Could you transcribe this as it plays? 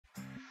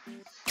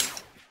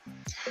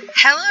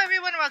Hello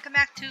everyone, welcome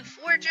back to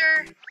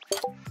Forager.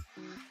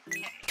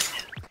 Okay.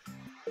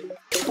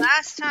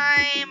 Last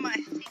time,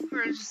 I think we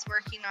were just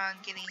working on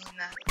getting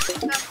the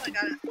stuff.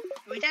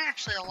 We did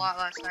actually a lot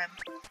last time.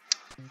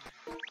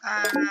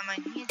 I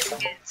need to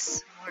get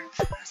some more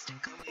plastic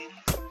going.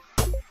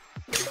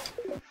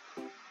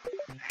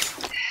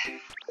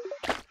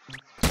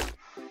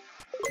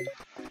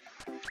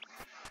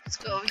 Let's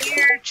go over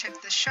here,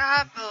 check the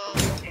shop. Oh,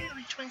 okay,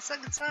 only 20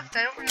 seconds left.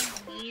 I don't really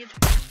need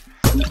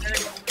another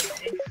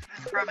thing.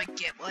 I could probably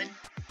get one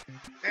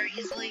very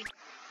easily.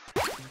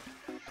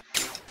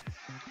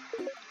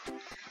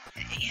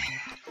 Okay.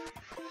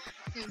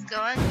 Things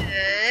going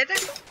good.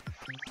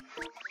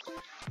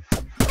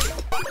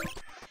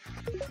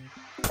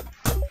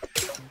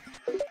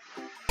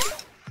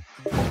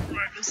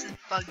 This is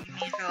bugging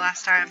me for the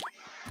last time.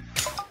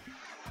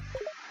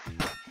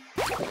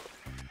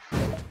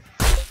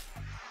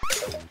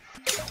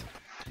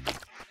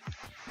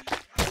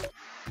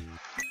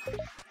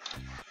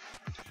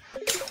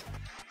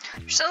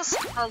 There's still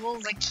some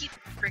puzzles I keep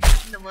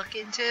forgetting to look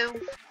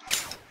into.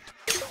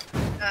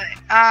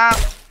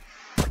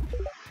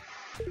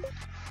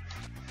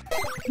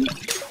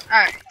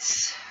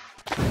 Alright.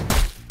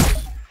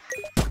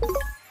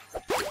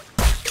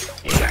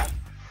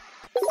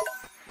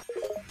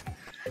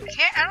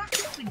 Okay, I don't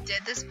think we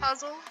did this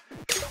puzzle.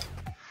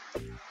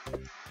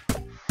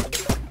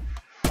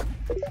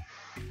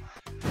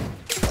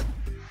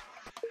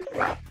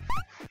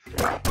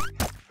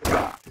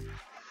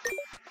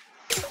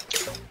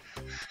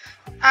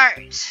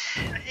 Alright,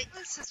 I think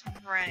this is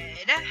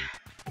red.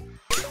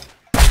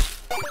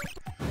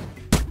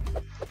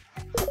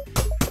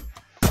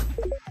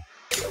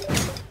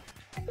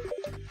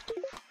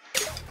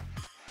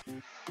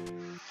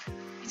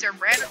 These are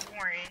red and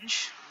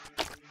orange.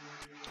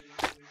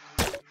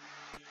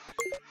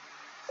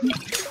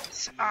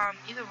 So,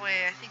 either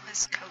way, I think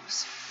this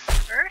goes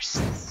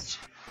first.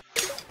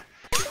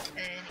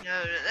 And you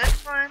go to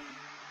this one.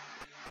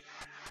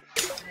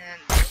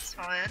 And this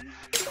one.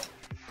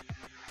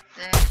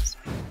 Then this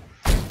one.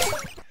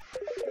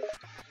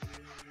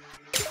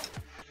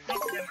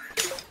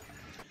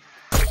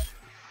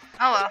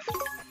 Oh well.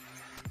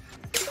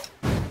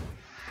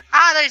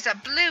 Ah, there's a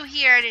blue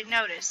here I didn't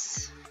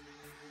notice.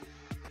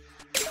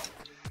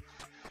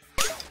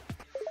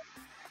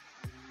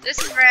 This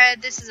is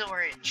red, this is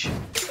orange.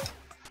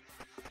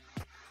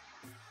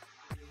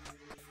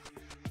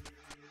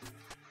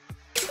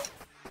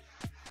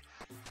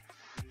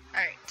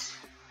 Alright.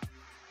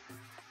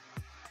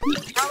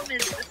 The problem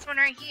is this one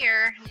right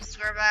here needs to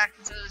go back,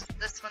 and so is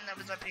this one that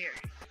was up here.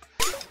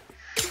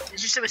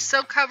 It's just it was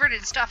so covered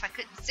in stuff I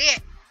couldn't see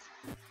it.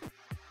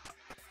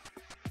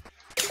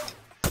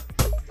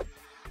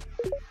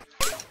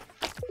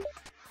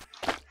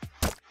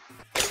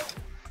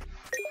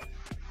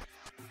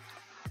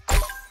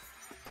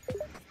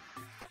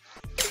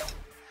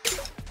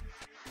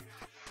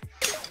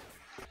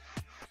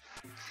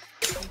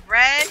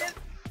 Red,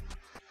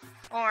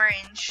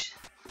 orange,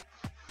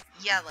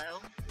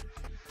 yellow.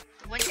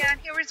 The one down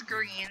here was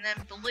green,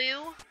 then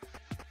blue,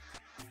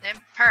 then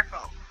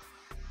purple,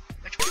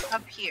 which was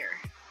up here.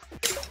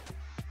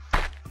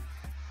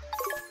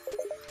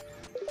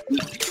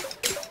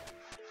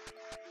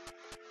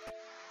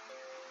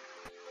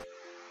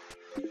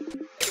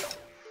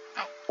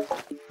 Oh.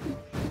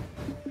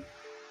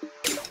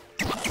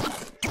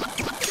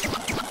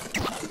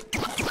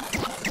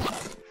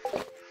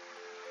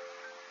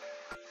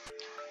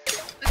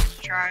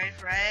 Try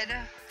red,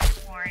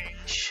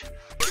 orange,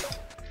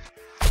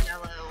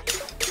 yellow.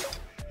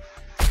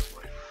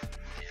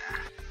 Yeah.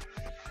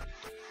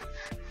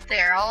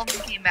 There, all of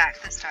them came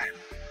back this time.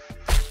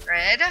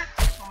 Red,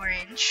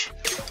 orange,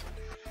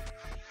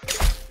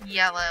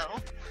 yellow,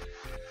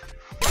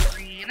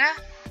 green,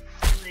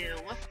 blue.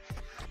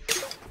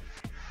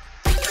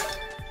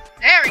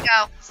 There we go!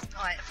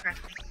 Oh, I forgot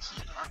to make the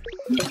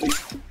key.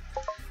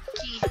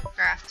 Key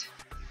craft.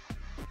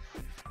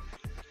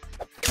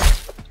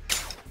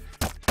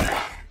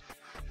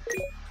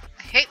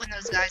 I hate when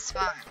those guys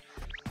spawn.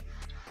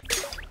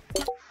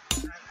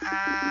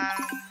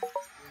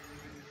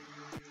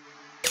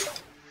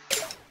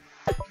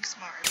 Some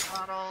more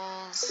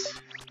bottles.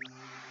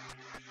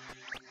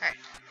 Alright,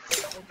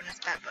 let's open this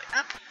bad boy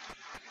up.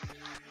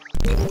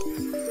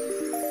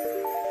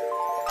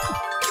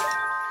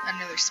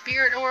 Another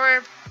spirit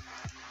orb.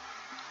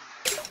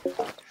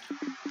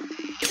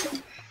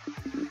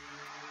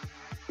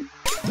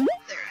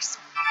 There's.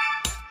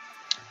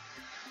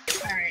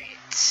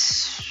 Alright.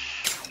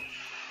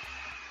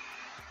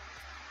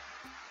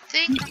 I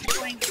think I'm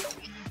going to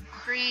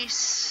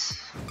increase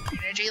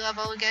energy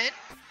level again.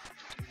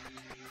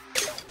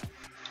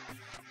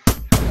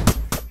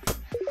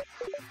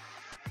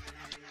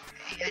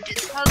 Okay, I did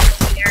the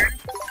puzzle here.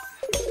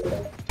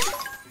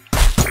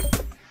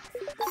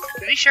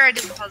 Pretty sure I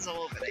did the puzzle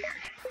over there.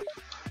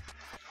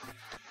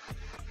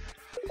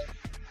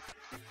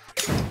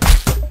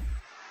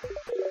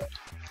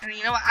 I mean,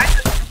 you know what? I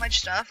have so much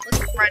stuff.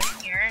 Let's run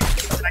in here and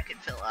see what I can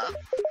fill up.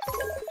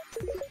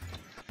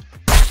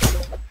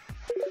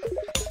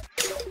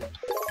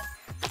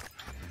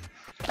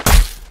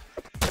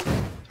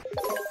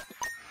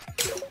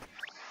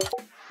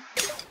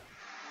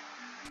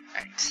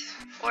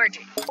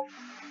 foraging. So give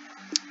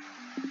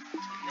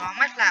you all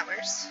my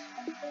flowers.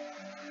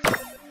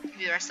 Give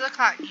you the rest of the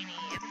cotton you need.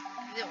 Give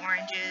you the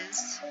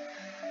oranges.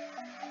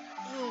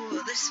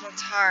 Ooh, this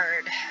one's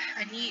hard.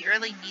 I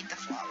really need the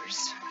flowers.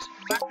 So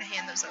I'm not gonna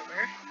hand those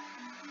over.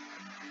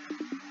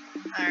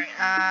 Alright,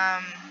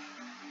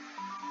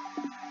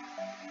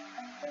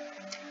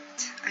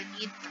 I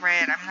need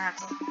thread. I'm gonna have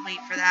to wait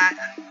for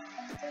that.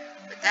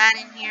 Put that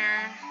in here.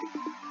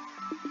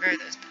 Where are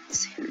those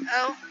boots? Here we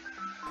go.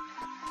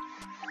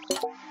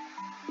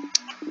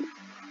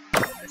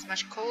 As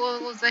much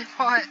coal as I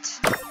want.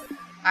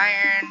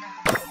 Iron,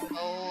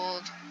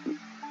 gold,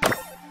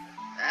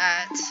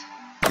 that.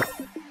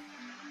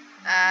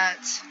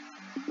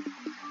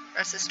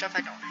 Rest of the stuff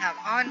I don't have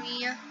on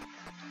me.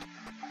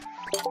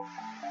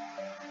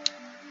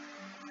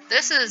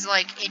 This is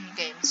like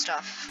in-game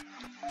stuff.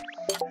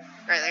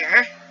 Right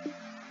there.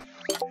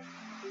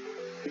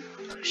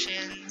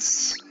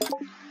 Potions.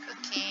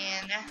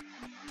 Cooking.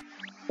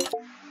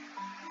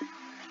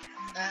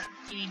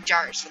 You need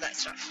jars for that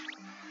stuff.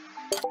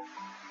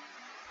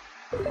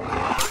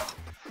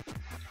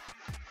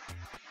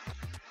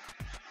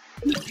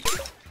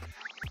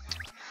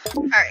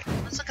 Alright,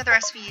 let's look at the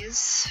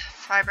recipes.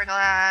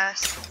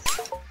 Fiberglass,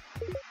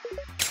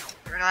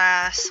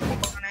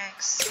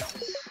 onyx.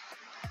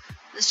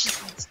 This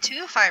just needs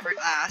 2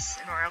 fiberglass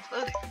and royal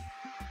clothing.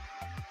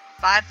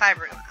 5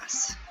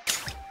 fiberglass.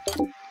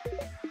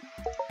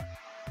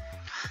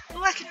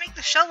 Oh, I can make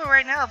the shovel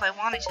right now if I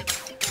wanted to. I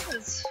think it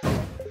was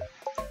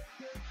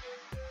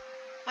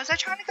I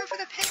trying to go for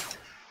the pig?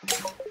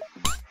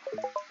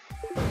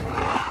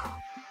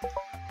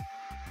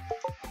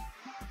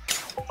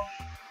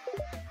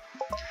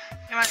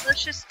 You know what,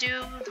 let's just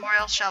do the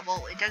royal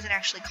shovel. It doesn't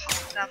actually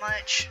cost that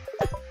much.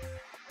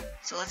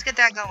 So let's get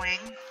that going.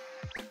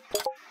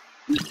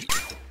 And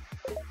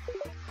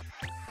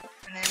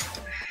then...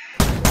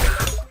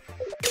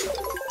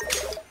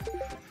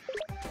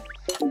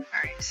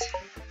 Alright.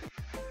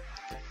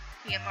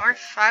 We get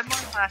 5 more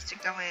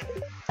plastic going.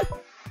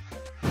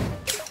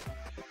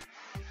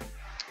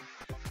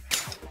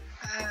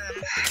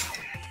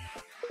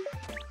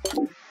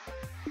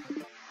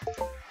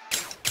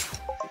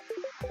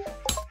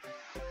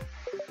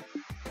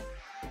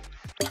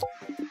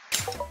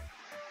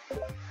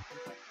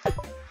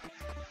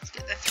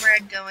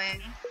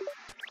 Going.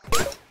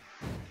 What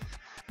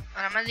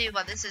I'm gonna do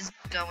while this is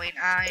going,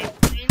 I'm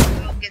going to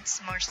go get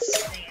some more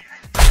sand.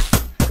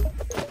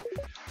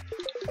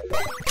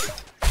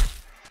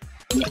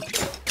 Clear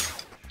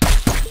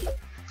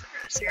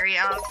this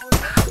area out.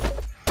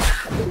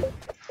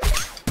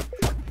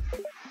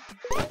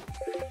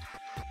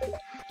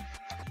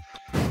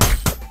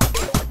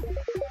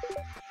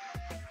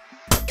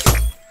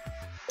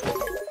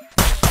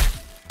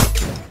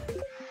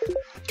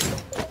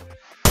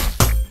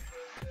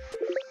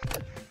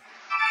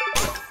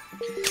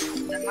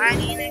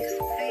 Mining next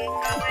thing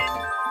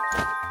going.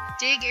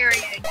 Dig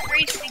area.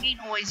 Increase digging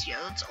always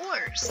yields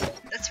ores.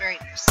 That's very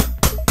nice.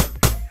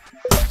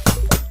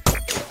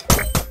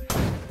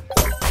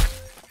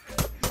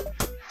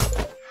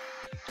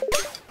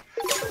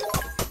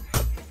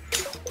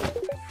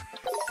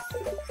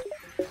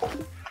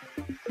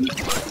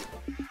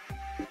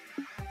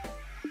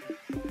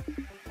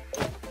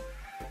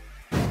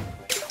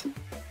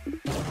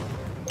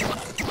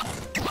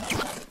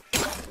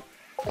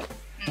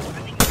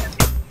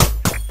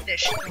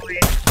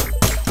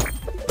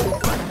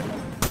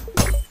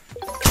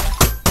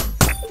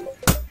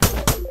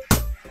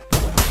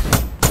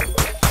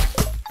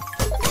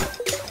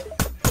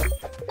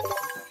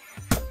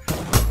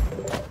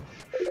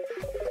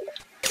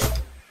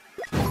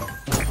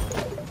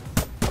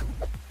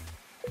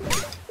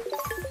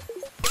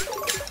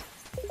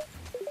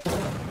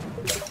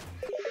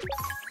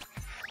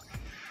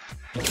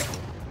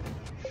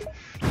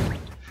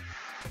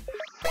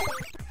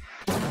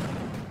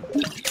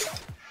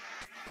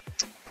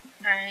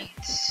 Alright,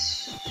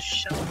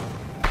 shovel.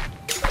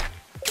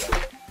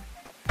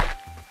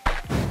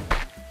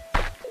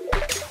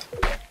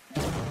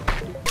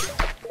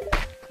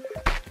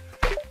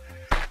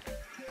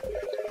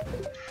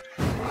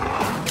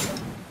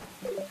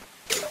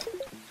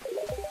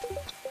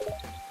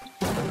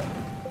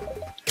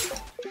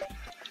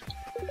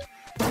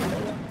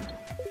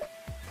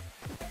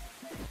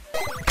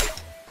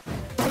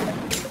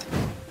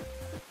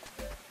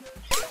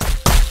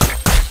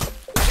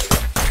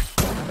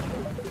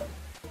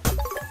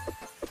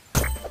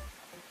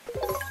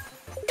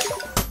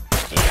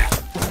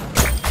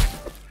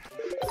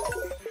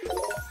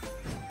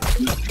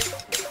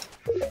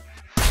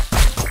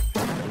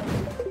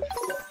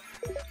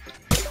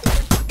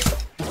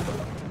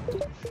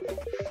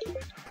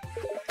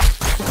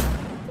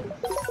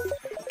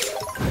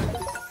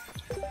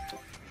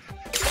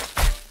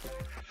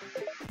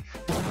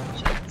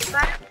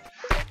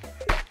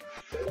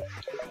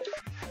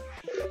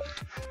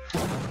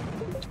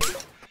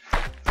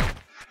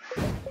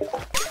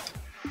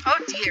 Oh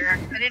dear,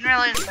 I didn't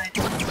realize my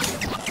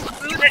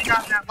food had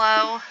gotten that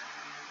low.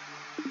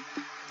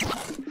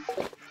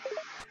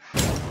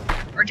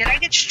 Or did I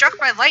get struck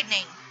by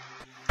lightning?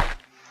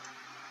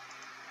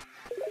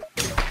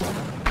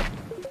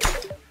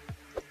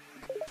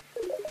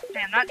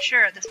 Okay, I'm not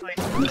sure at this point.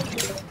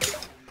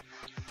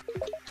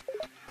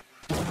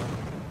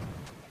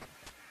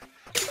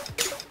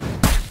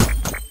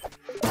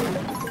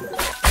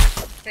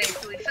 Okay,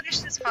 so we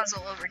finished this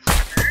puzzle over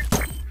here.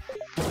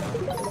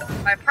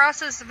 By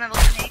process of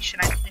elimination,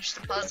 I finished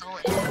the puzzle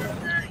in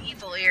the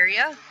evil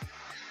area.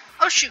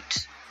 Oh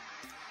shoot!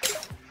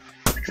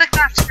 I clicked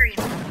off screen.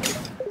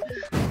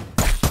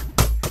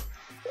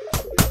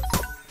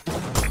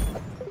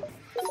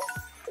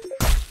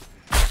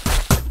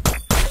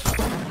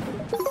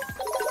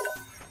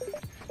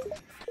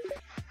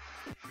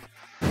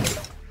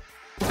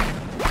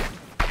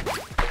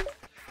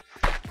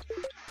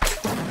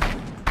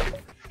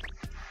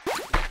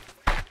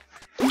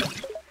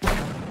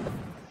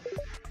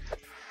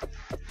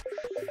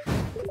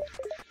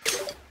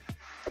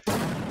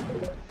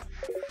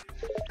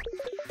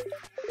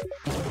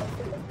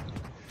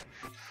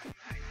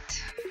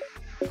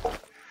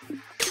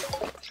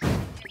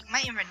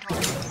 My inventory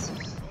is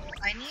full.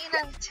 I need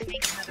to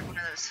make another one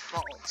of those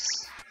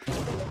vaults.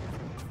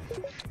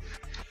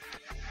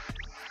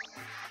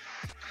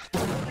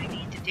 What I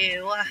need to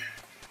do.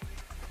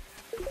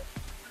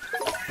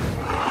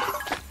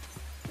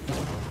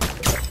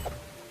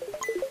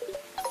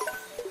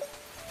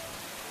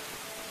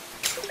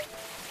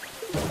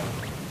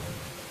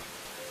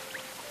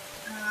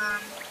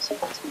 So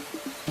it's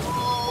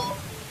full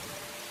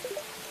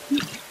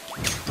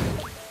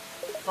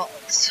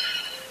vaults.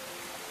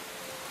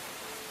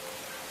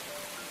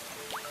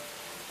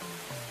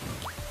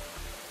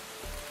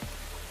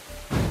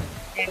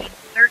 I need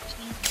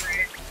 13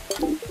 brick.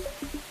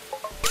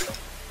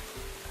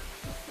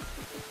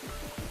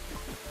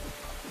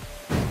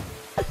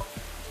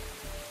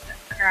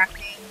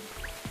 Crafting.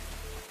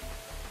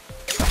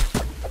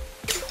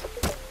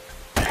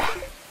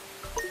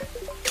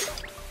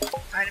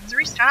 Items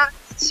restocked.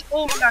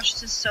 Oh my gosh,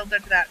 this is so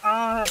good for that.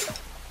 Oh.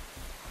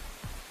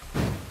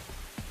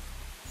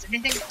 Is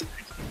anything?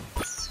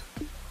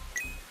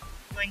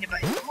 I'm going to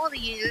buy all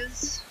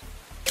these.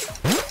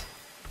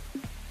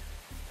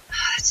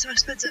 That's so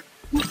expensive.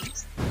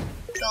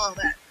 Sell all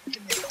that.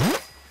 Give me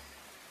that.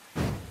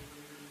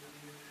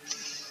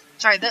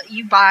 Sorry,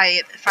 you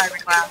buy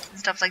fiberglass and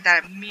stuff like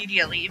that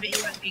immediately, even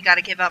if you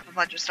gotta give up a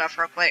bunch of stuff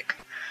real quick.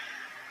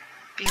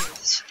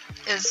 Because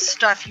it's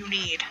stuff you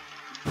need.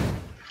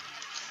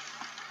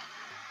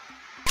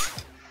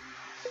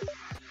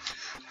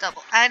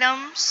 Double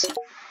items.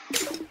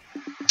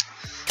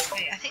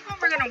 Okay, I think what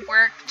we're gonna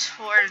work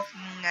towards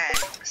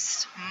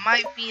next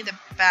might be the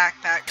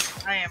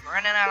backpack. I am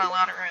running out of a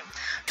lot of room.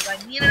 So I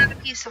need another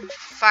piece of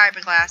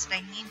fiberglass, and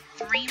I need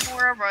 3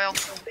 more royal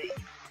clothing,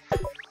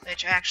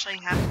 which I actually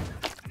have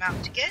enough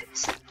amount to get.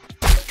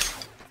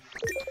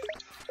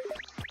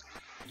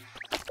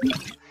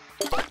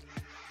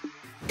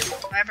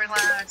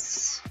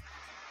 Fiberglass.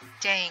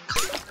 Dang,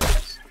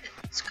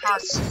 it's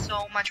cost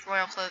so much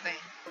royal clothing.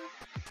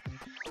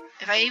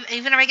 If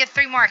even if I get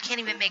 3 more, I can't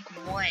even make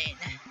 1.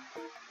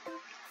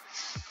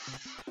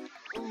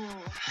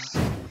 Ooh.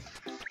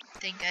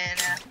 Thinking,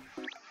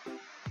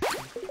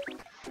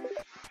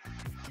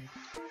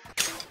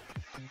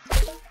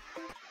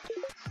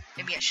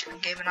 maybe I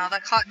shouldn't have given all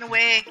that cotton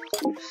away.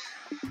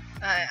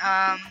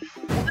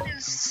 What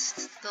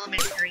is the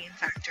limiting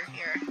factor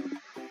here?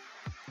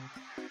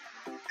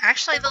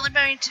 Actually, the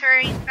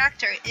limiting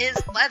factor is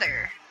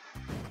leather.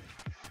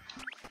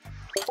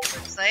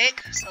 Looks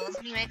like. So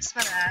let me make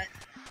some of that.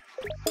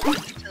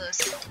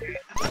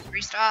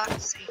 Restock.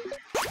 See.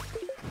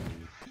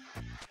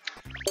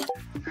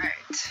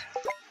 Alright.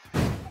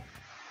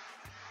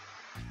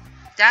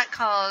 That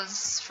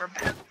calls for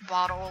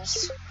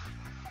bottles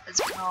as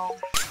well.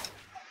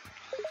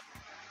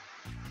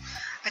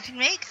 I can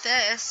make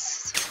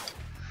this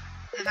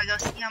if I go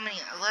see how many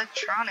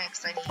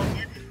electronics I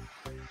needed.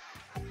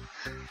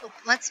 Oh,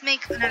 let's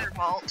make another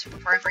vault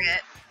before I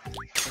forget.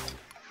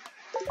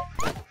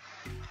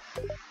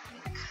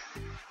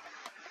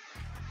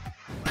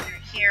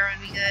 Here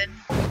would be good.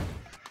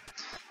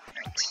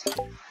 Right.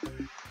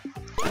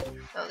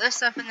 Throw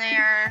this up in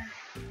there.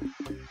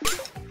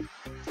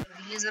 Throw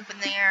these up in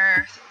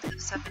there. Throw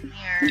this up in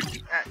here.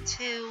 That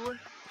too.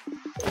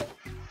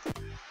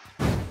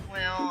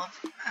 Well,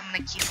 I'm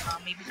gonna keep it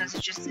on me because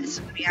it's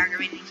gonna be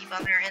aggravating to keep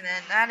on there. And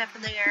then that up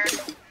in there.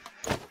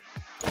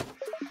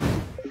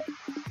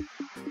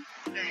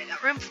 Okay, I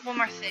got room for one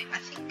more thing. I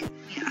think,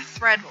 yeah, a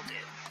thread will do.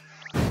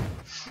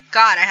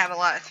 God, I have a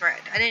lot of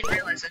thread. I didn't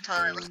realize until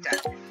I looked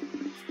at it.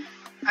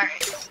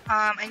 Alright,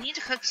 I need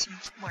to cook some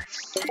more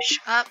fish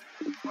up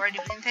before I do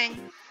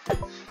anything.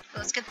 So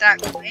let's get that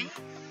going.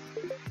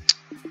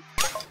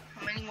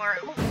 How many more?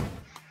 Ooh.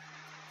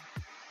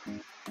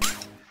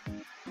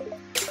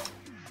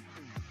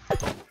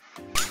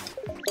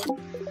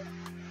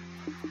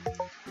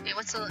 Okay,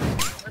 what's the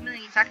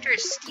limiting factor?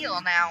 Is steel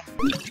now.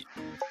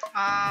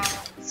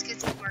 Let's get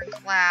some more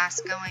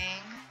glass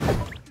going.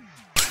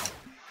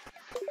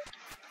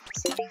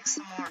 Let's make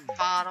some more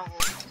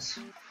bottles.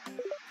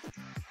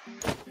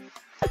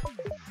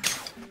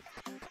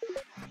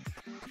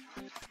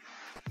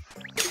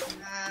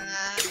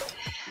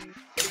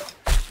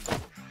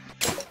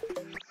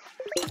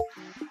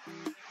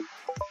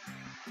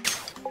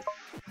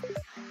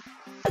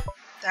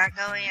 that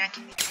going. I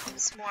can make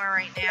some more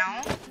right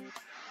now.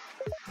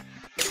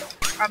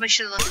 Probably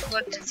should have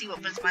looked to see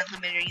what was my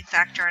limiting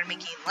factor on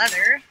making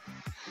leather.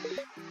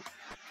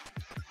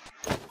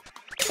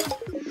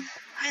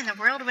 Why in the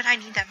world would I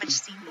need that much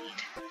seaweed?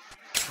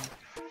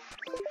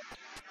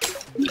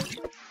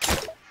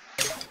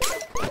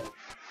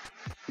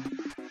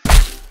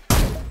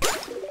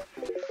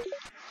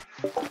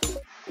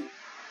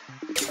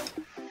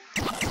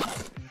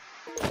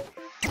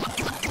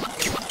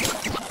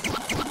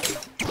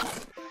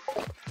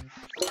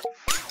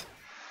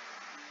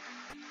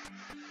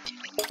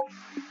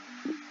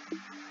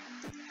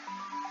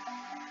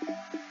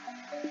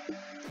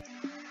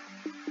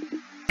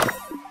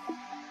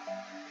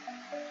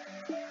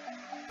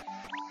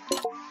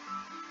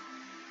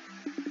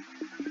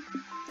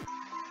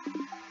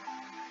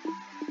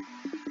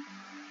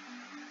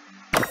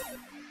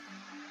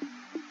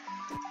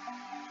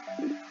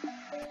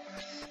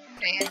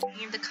 Okay, I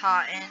need the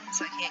cotton,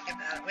 so I can't give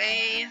that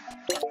away.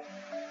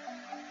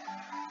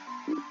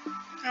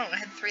 Oh, I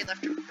had 3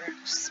 leftover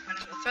bricks. Might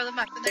as well throw them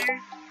up in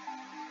there.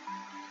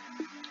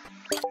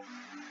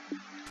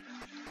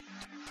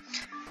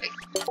 Wait.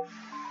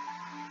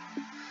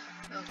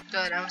 Oh,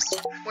 good. I was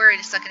worried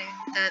a second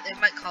that it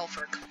might call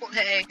for a cold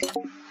egg.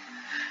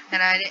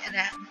 And I didn't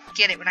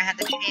get it when I had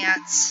the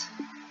chance.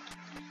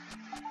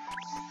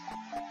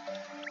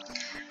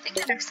 I think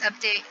the next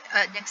update,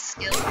 next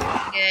skill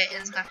I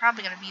get is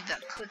probably going to be the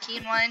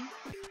cooking one.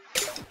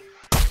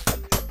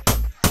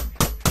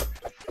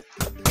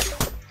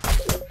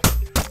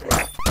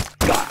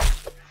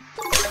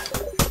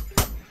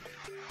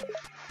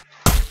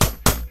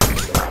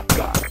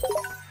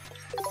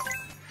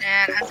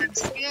 And as I'm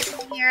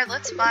standing here,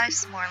 let's buy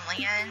some more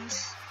land.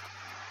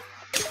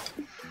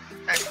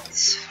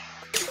 Right.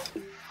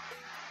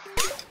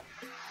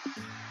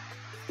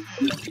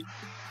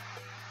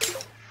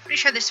 Pretty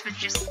sure this was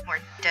just more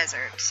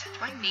desert. Do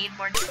I need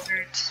more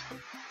desert?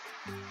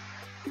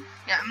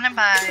 Yeah, I'm gonna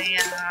buy,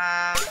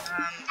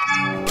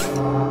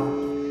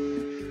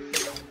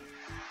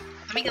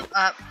 let me go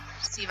up,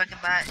 see if I can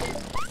buy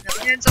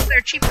the lands up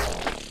there cheaper.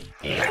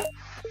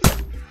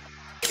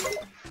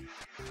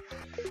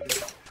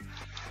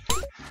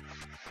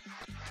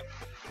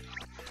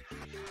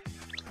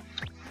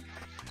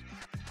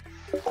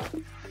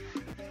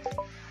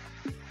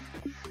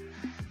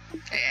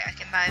 Okay, I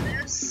can buy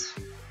this.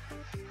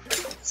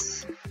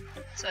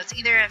 So it's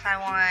either if I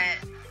want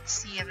to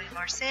see a bit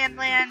more sand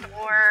land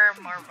or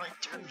more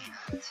winter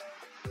land.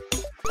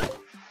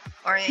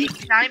 Or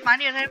it's not even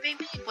mind it be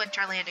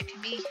winter land, it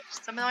can be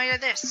something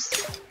like this.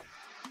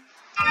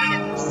 Look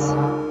at this.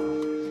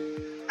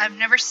 I've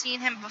never seen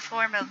him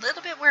before, I'm a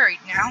little bit worried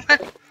now.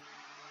 Okay,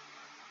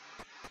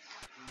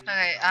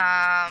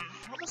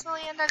 what was the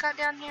land I got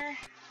down here?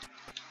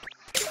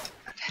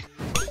 Okay.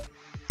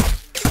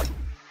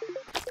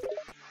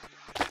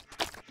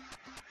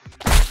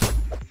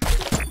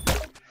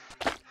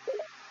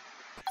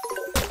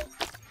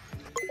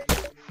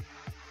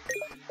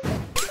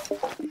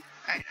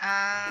 Alright,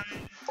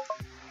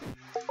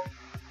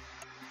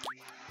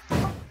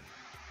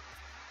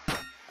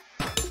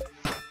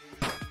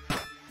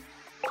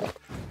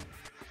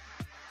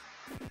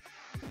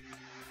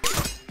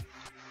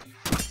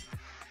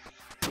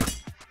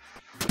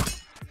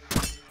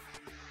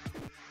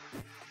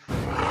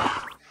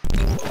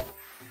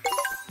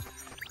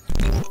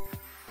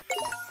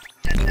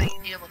 that's how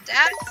you deal with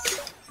that.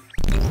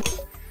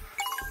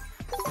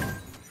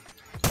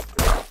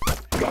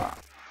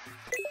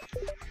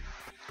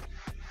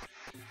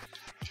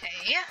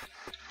 Okay,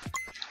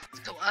 let's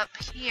go up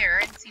here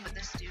and see what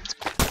this dude's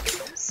going to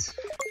use.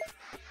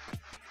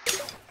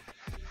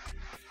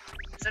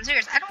 So I'm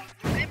serious, I don't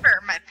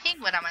remember my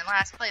penguin on my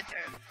last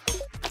playthrough.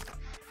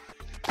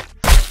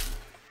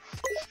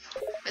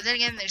 But then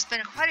again, there's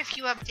been quite a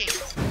few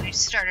updates since I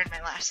started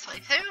my last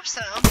playthrough,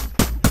 so...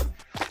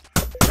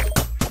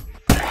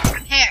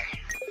 Here.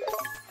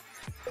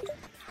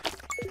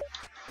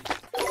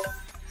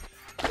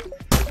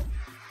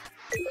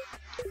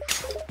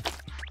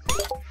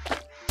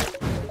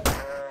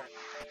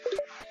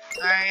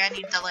 Sorry, I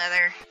need the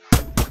leather.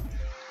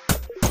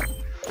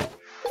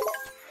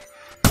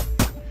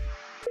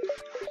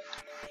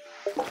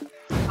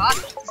 Oh,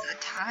 this is a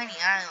tiny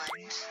island.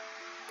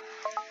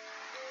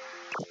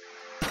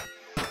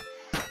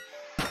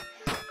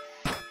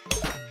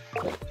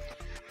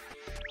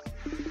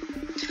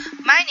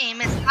 My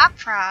name is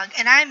HopFrog,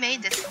 and I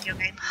made this video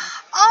game.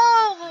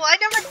 Oh, I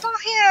never saw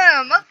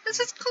him! Oh, this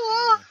is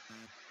cool!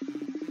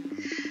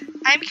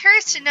 I'm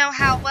curious to know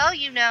how well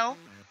you know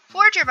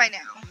Forager by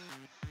now.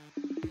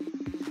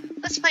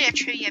 Let's play a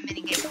trivia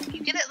minigame. If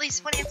you get at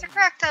least one answer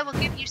correct, I will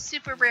give you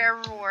super rare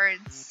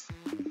rewards.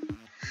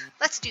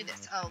 Let's do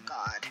this. Oh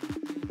god.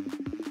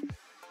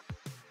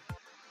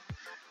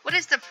 What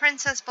is the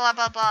princess blah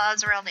blah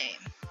blah's real name?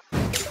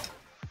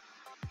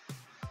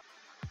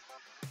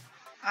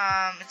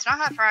 It's not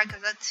HopFrog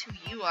because that's who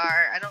you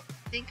are. I don't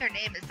think her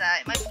name is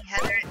that. It might be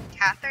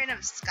Catherine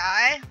of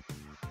Sky.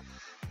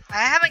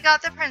 I haven't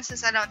got the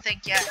princess, I don't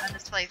think, yet on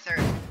this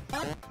playthrough.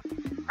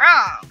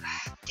 Wrong.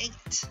 Dang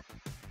it.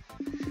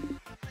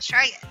 Let's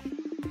try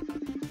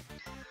again.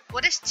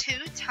 What is 2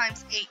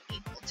 times 8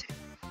 equal to?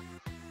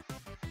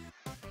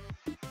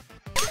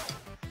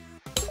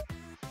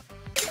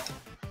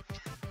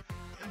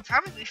 It would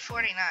probably be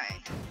 49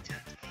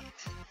 times 8.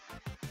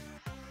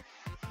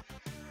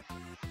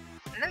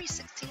 Would that be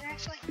 16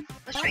 actually?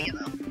 Let's try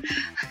yellow.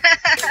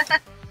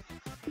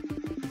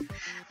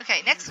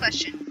 Okay, next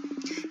question.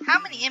 How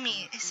many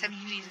enemies have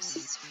you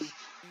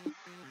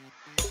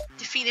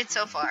defeated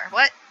so far?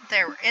 What?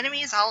 There were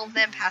enemies, all of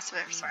them passive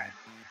or threat.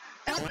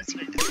 I just want to see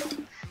what it does.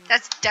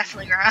 That's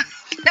definitely wrong.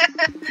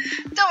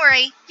 Don't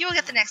worry, you will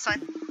get the next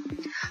one.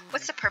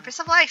 What's the purpose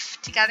of life?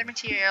 To gather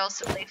materials,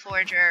 to play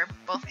Forager,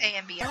 both A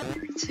and B.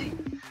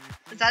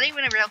 Is that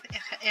even a real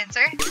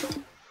answer?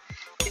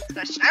 Next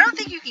question. I don't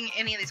think you can get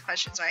any of these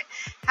questions right.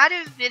 How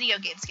do video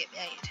games get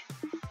made?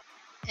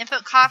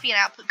 Input coffee and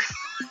output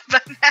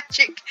by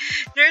magic.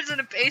 Nerds in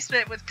a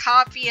basement with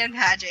coffee and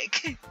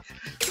magic.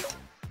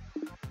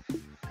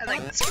 I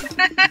like this one.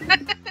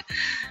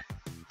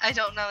 I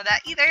don't know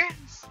that either.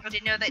 I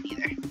didn't know that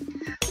either.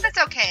 That's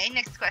okay.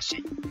 Next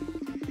question.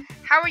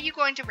 How are you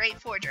going to rate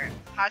Forager?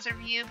 Positive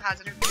review,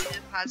 positive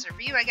review, positive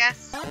review, I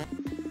guess.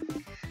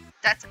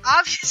 That's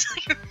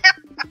obviously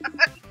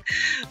wrong.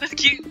 Let's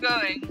keep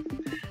going.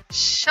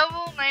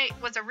 Shovel Knight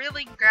was a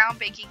really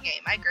groundbreaking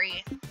game. I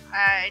agree.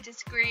 I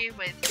disagree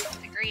with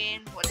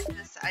disagreeing. What is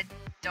this? I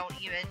don't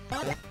even know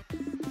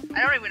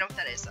what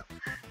that is, though.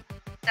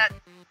 That's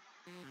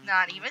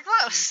not even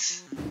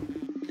close.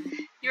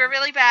 You are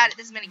really bad at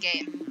this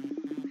minigame.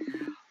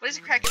 What is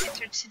the correct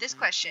answer to this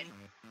question?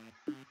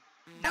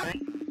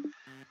 None.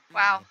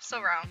 Wow,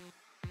 so wrong.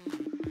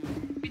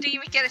 You didn't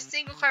even get a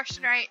single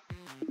question right.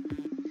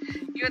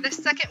 You're the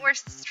second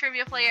worst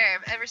trivia player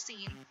I've ever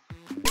seen.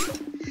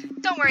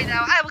 Don't worry though,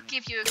 I will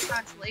give you a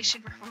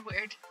consolation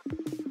reward.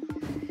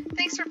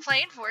 Thanks for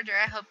playing Forager.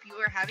 I hope you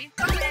are having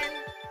fun.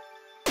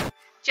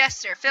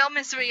 Jester, fail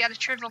misery at a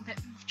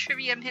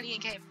trivia mini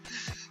game.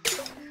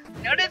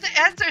 None of the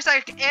answers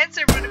I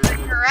answered would have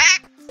been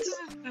correct.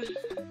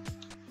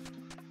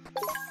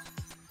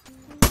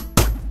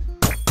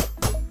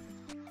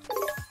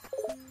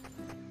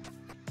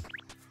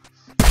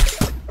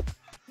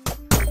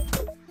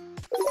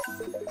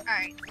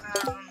 Alright,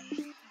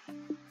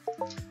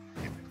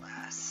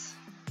 glass.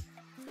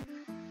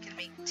 Gonna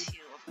make 2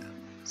 of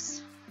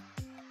those.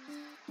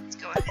 Let's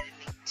go ahead and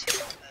make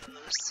 2 of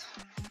those.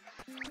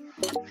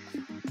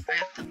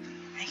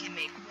 I can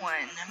make 1.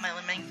 My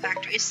limiting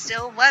factor is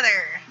still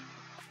leather.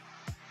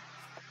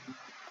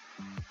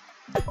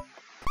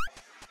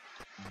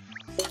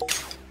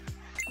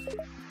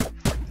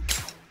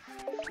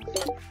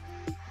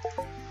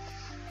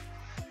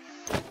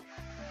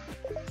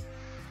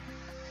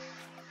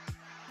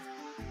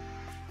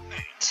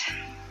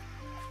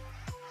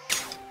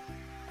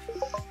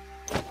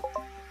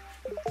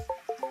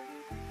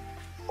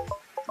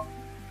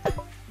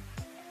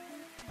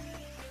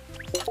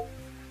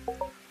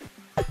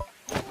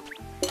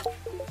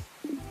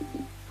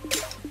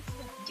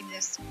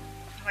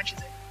 How much is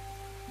it?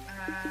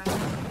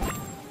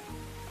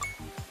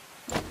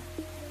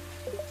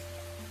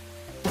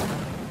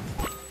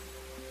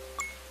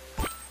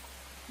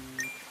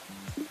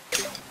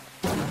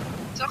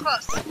 So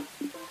close.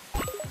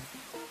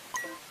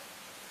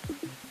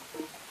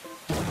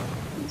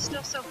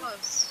 Still so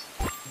close.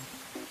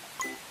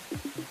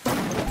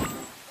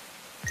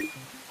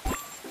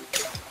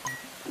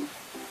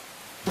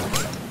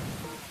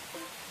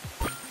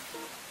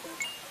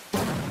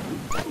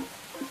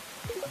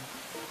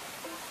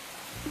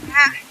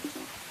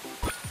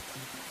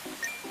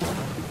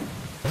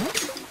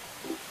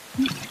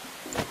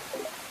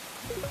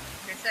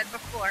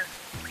 Before.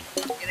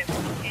 Get it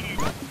when you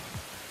can.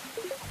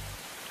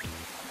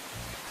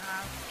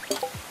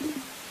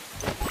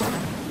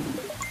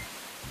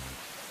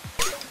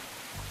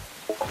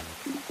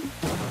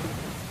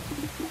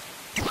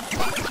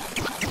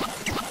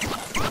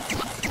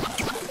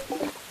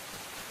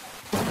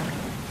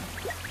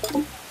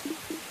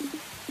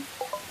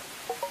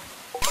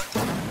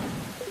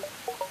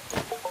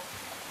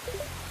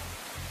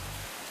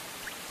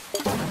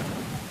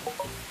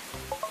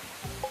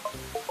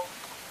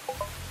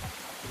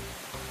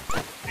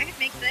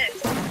 Make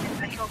this. I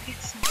hope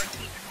it's more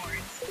teeth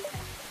horns.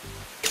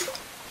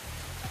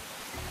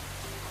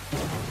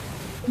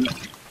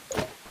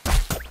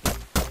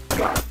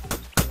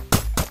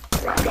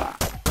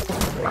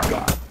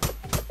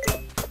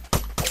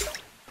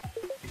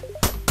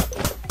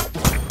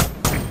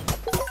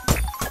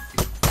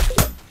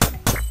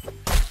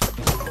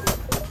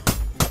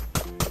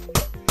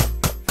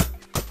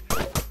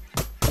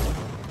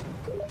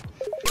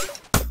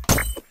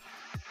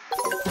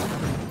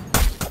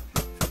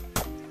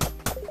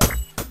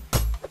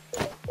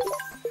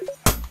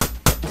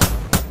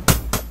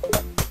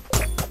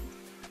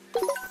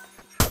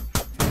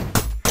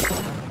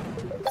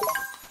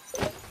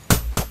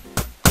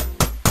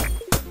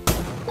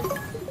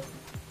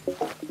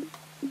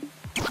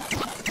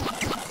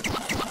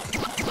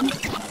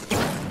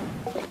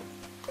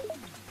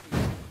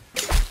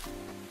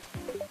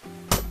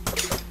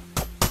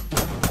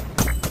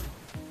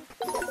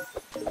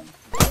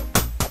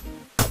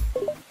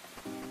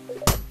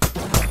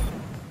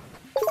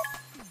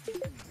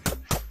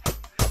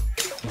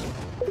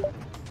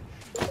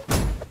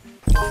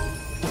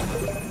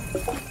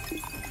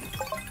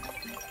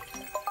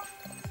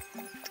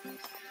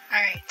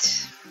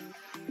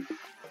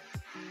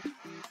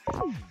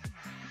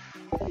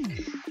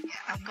 Yeah,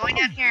 I'm going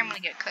down here. I'm gonna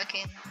get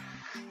cooking.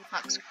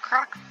 Looks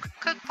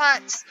cook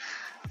pots,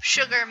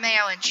 sugar,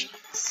 mayo, and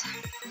cheese.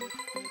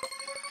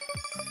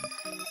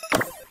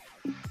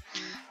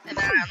 And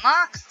then it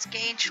unlocks,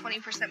 gauge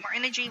 20% more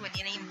energy. When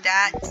you need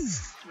that,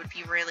 would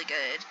be really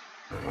good.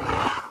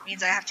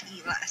 Means I have to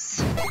eat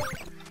less.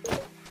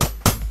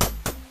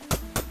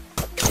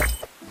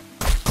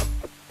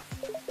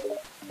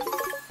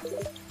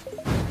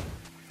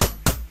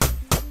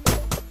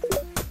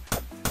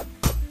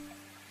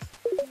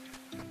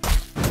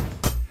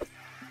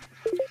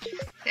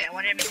 Okay, I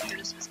wanted to make sure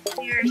this was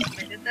clear, so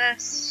I did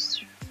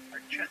this.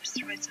 Trips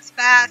twice as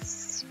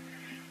fast.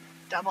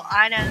 Double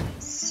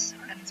items.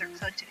 Items are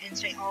collected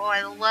instantly. Oh,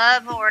 I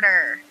love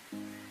order.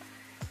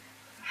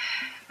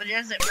 But it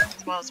doesn't work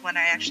as well as when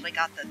I actually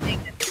got the thing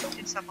that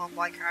did stuff on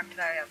crafted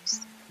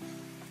items.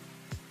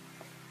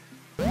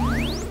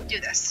 Do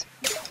this.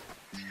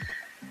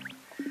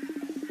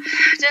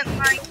 Didn't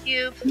like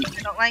you.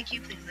 I don't like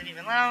you. Please leave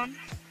me alone.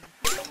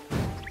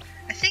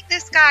 I think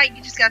this guy,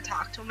 you just gotta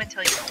talk to him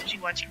until he gives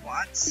you what he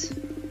wants.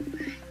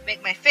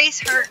 Make my face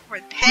hurt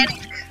with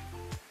panic.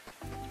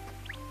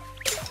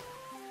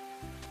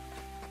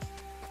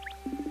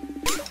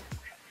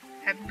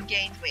 Have you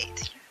gained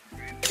weight?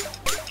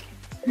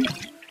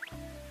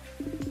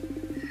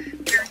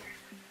 You're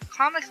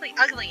comically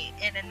ugly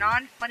in a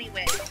non-funny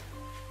way.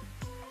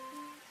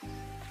 Did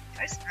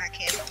I smack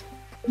him?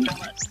 I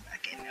love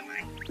smack him, am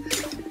I?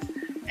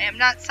 I am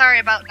not sorry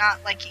about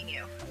not liking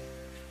you.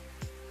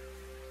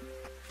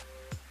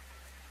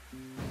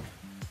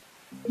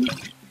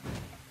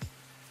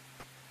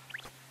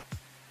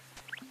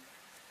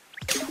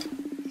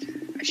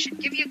 I should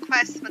give you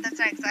quests, but that's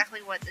not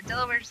exactly what the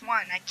developers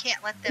want. I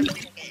can't let them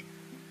win it.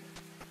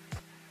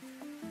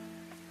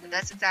 But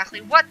that's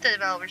exactly what the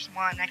developers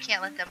want. I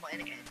can't let them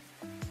win again.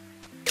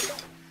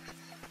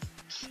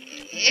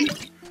 Okay.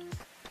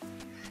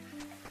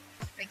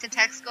 Make the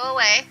text go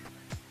away.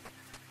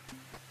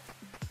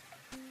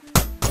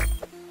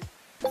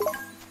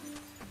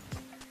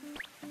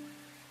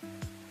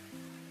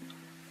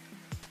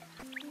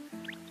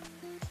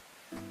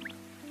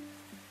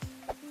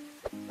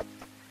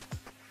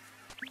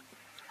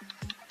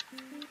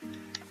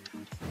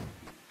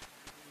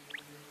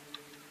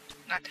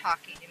 Not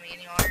talking to me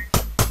anymore.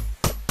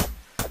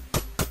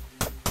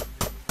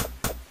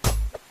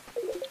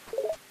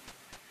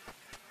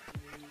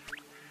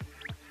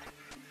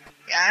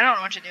 Yeah, I don't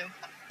know what to do.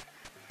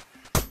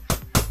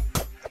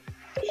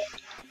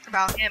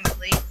 About him, at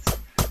least.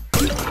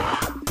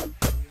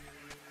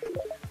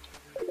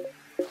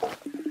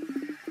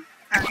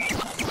 Alright.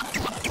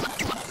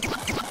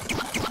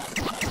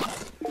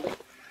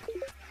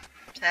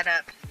 Set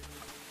up.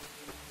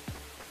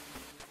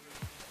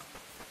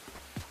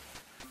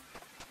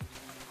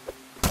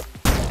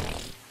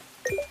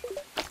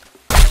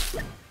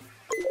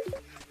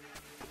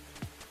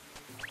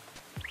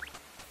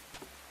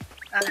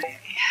 Okay.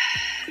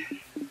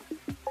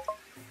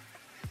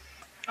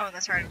 Oh,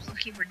 that's right. I was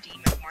looking for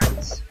demon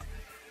horns.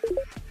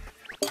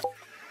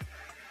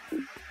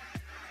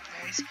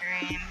 Ice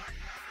cream.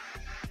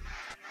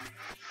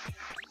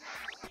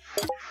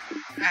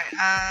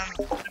 Alright,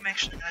 what I'm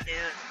actually gonna do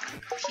is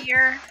go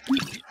here.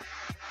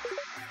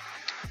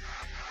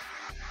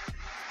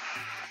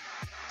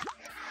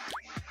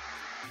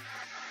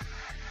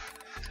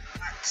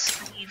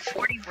 Let's need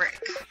 40 brick.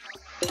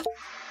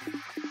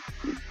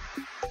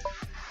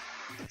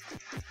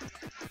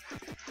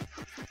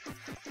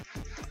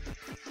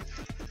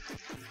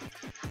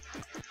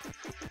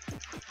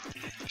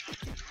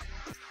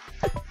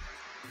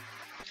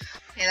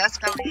 Okay, that's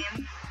going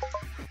in.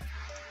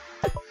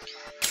 Cool.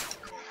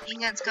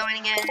 Ingots going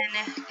again.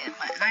 Get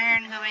my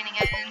iron going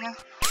again.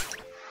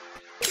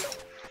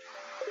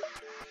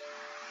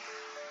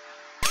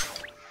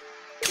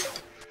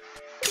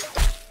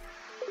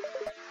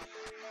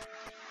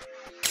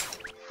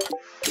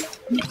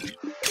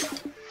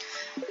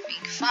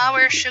 Big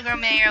flour, sugar,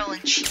 mayo,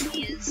 and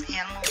cheese,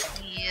 animal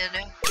feed,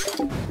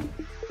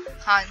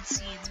 cotton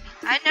seeds.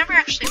 I never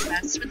actually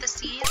messed with the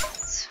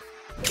seeds.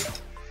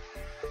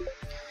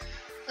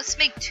 Let's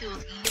make 2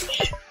 of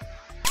each.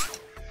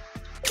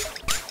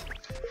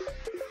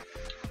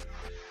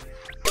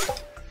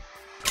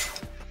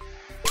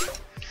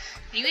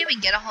 Can you even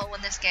get a hole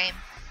in this game?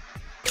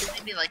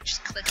 Maybe like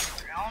just click on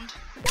the ground.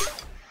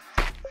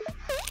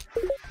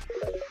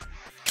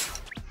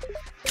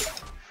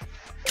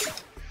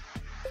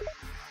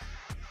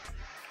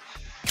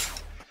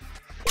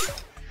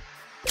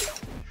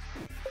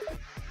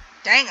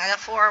 Dang, I got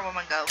 4 of them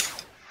and go.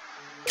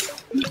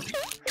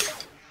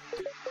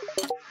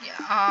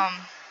 Yeah,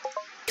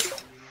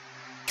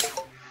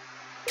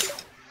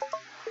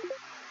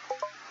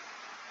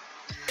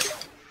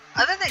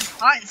 other than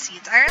cotton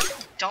seeds, I really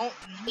don't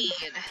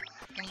need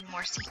any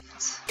more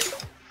seeds. I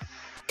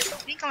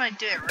think I'm gonna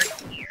do it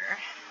right here.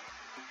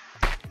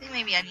 I think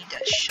maybe I need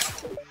to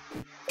shovel.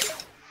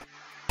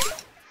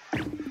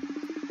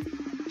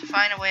 To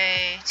find a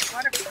way to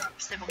water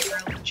crops, they will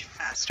grow much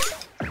faster.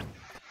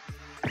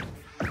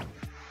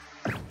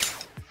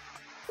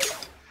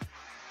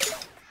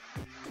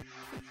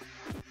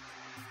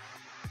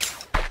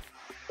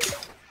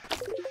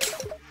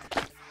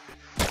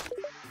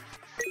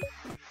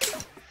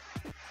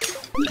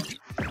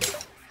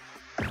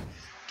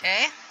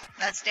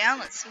 down.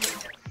 Let's see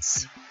what it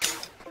does.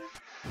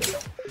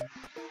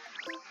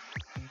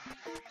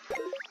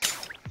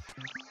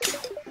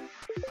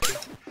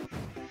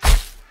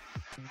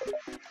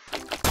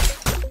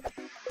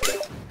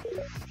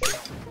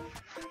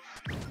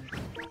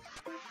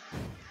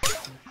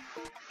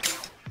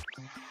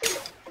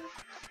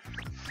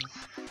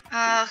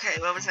 Okay,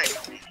 what was I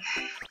doing?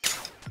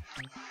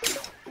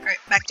 Alright,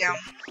 back down.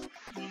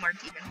 Need more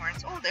demon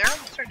horns. Oh, they're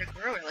starting to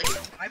grow really.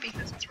 Might be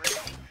because it's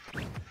working.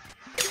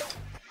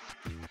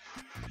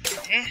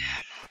 Okay.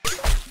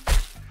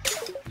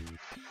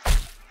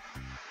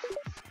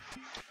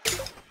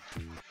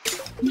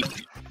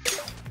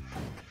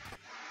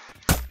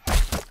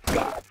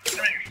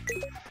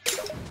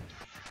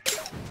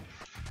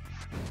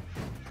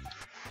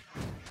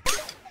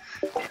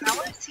 I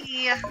want to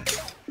see.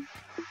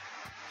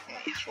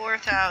 Okay,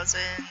 4,000.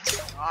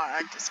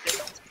 God, this is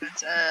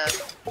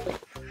expensive.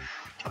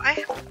 Do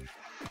I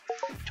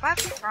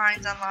have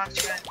grinds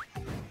unlocked yet?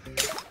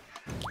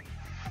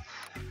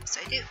 Yes,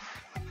 I do.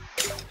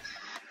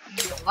 I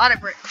need a lot of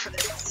brick for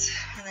this,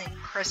 and then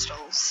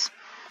crystals.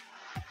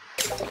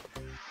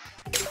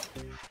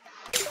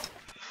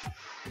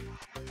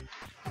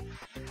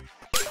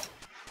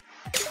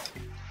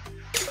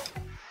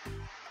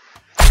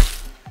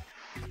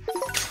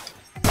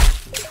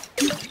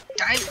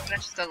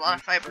 That's just a lot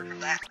of fiber for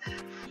that.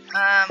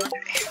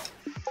 Okay.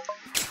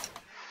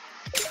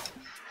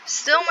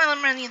 Still my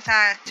limiting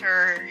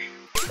factor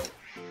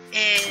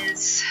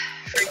is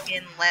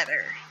freaking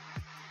leather.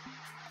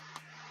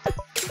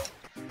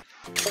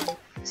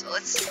 So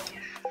let's see.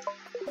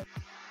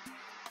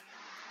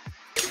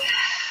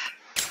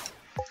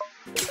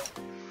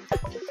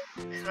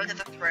 Let's look at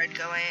the thread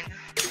going.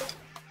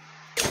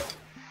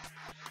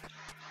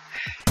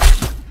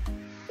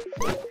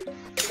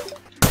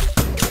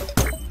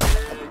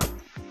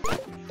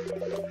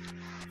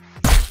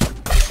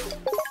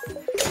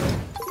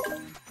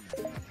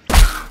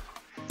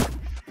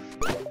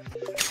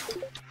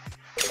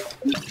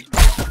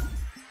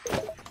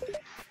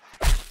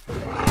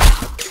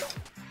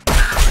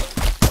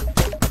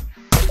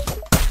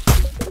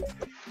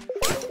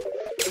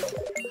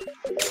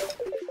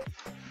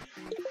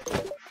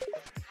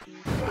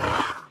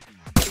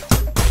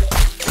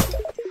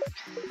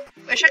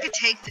 Wish I could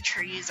take the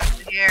trees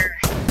over here.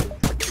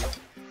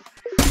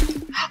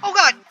 Oh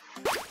god!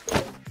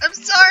 I'm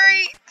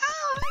sorry!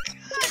 Oh my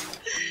god!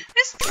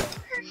 It's not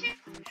working!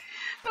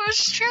 I was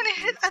just trying to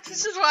hit that.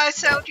 This is why I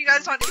said you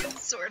guys want to use the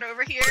sword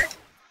over here.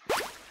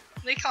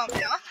 Let me calm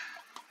down.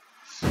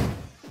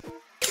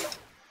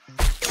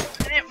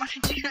 I didn't want to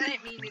do that. I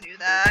didn't mean to do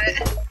that.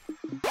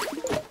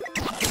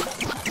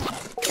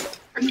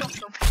 I feel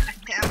so bad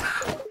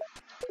now.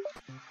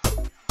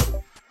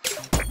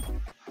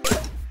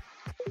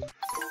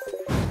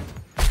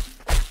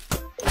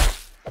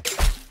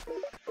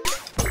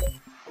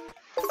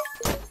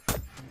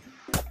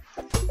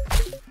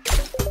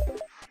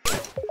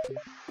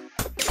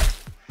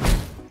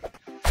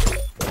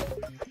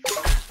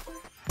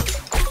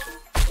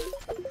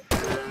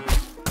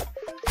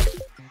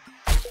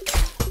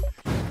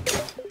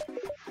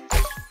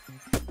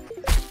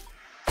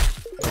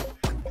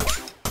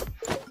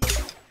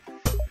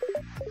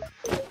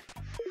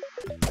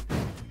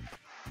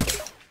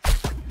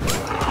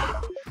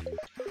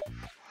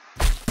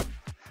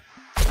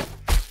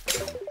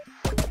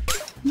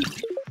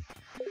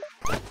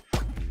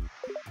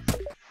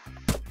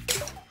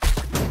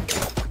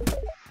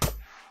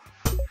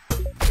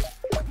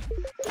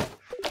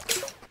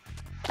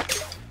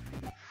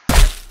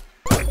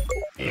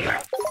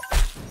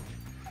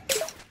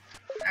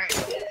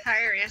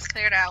 Area's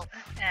cleared out,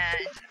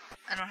 and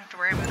I don't have to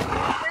worry about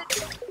it.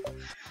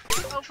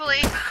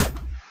 Hopefully.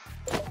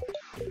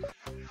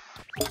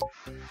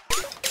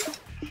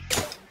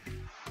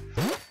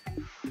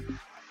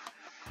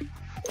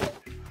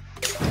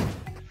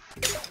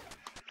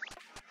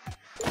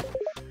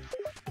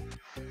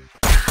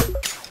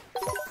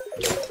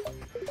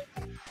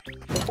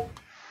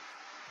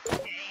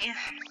 Okay.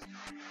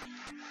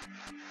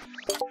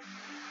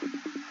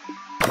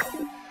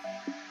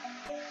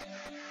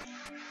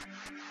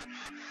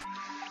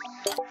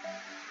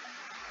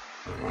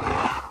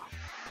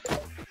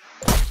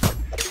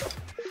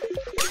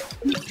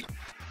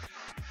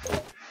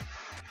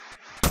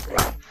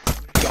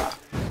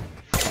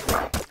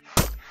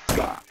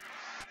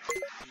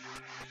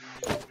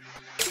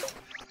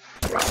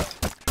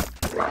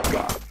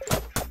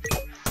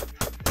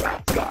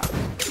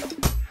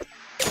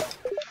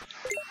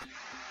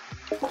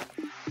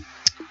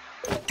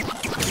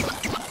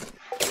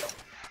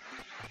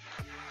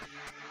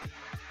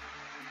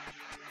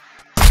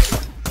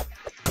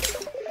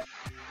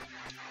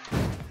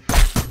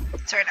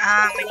 Sorry,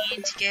 we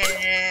need to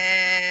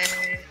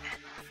get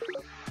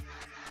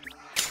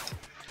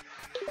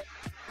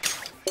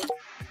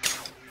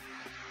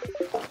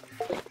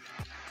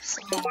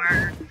some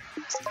more.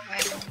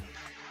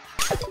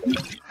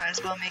 Might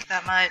as well make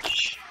that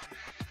much.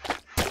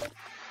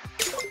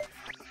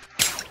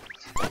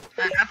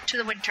 And up to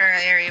the winter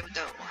area we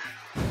go.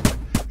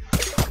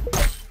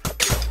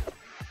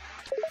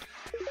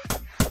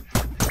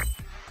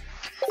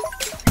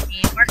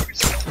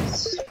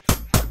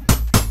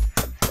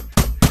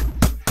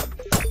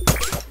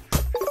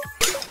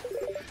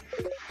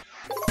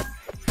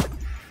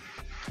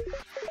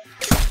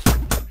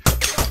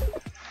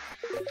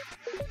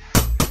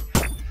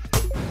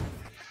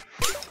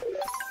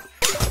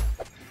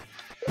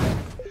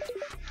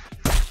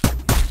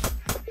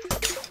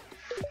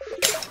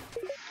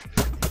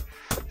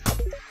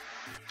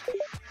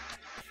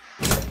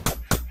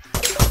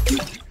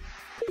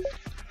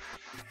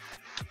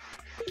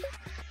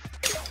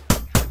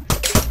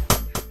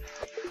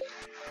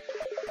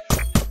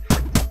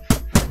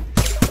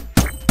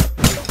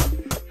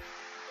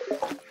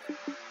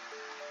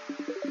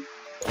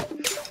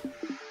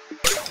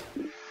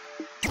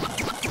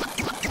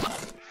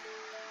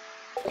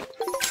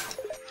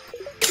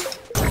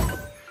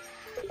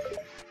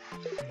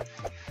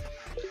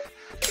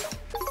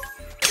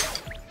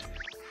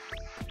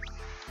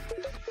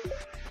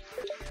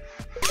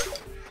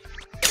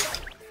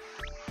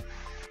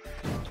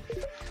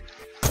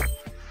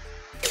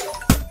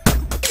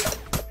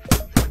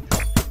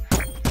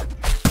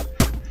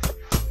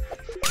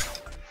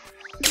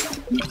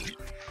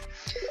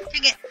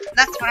 Dang it,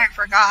 that's what I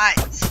forgot.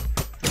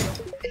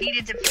 I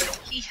needed to put a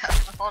key up.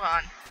 Hold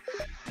on.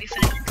 Let me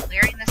finish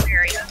clearing this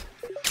area.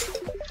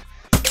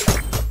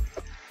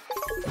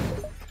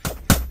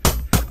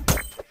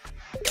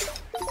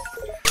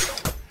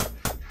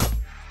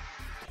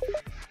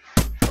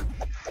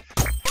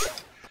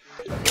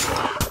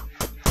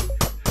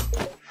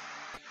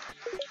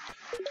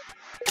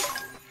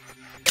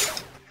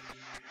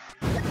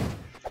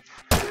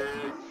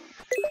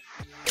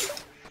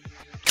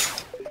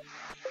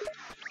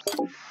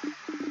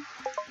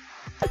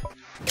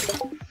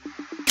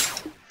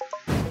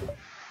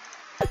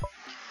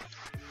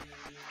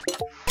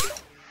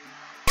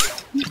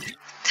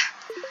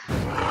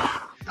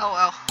 Oh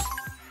well.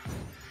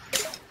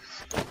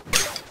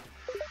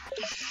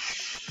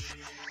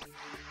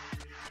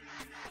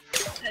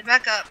 Head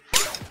back up.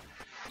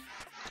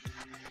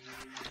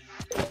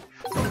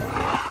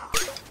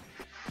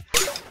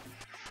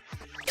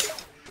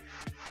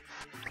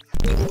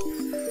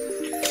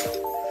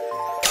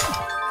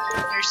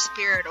 There's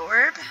Spirit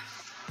Orb.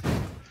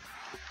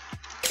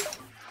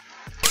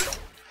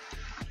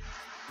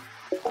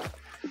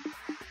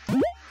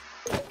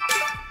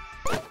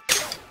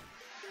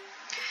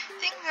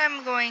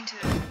 I'm going to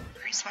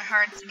increase my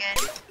hearts again.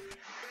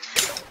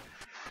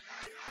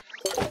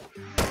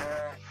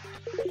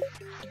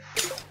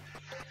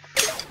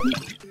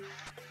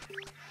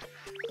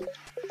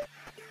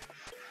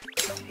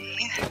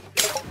 Okay.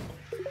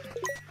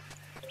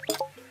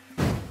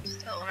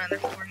 Still another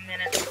 4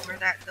 minutes before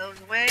that goes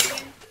away.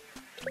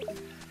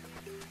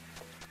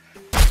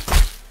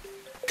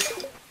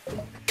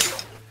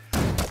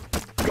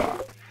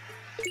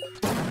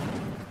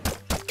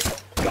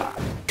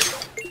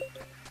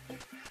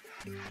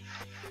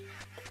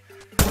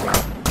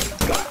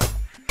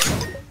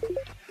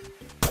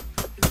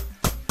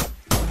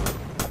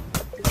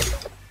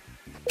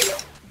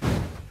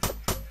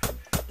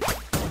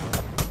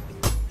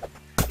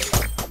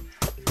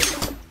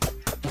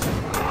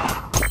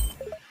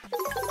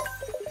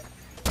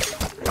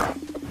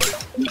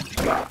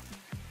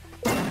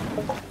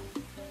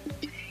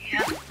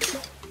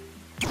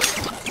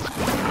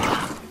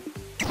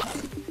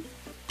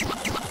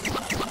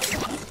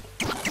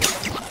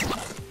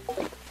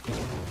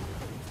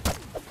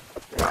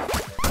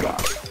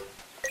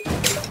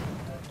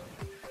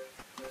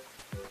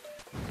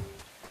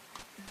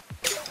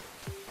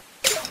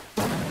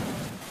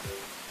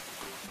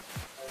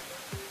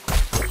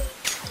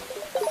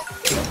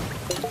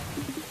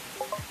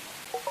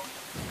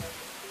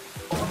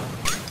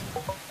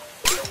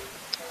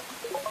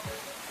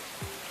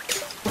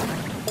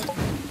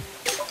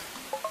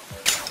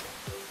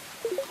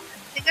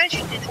 I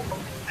should do the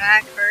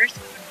back first. I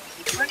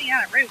keep running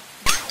out of room.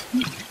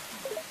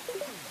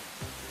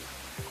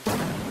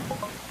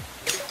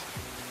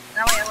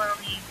 Now I will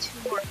need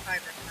 2 more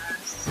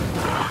fiberglass.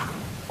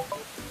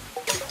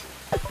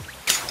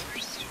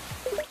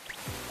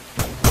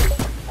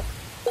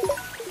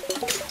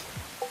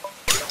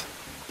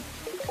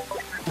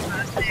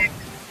 Plastic.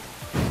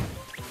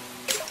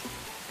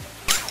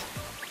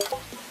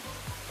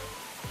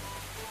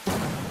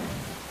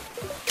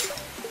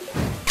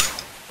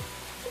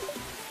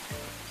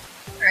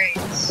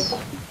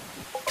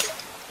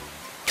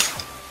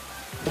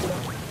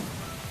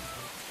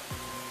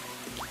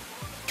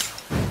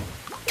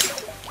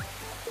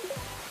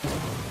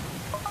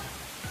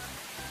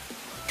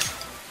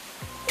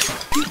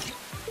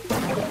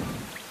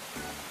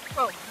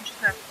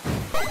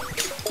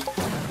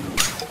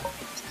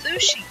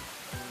 Sushi.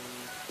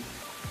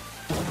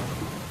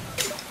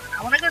 I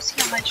want to go see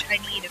how much I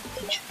need of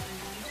each food.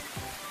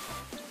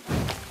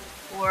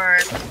 Or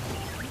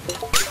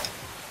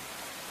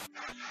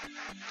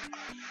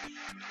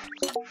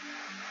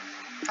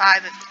 5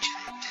 of each food.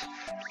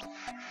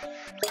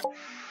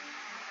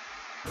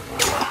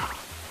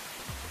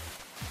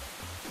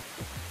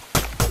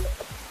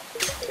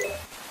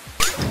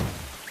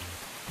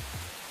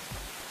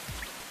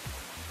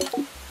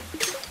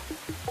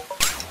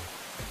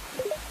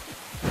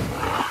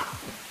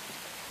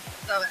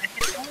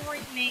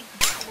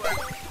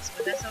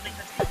 but that's only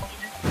because I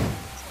need it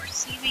for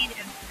seaweed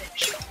and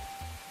fish.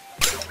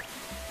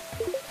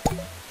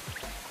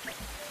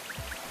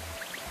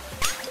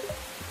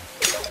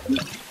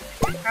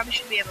 I probably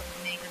should be able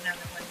to make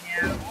another one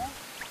now.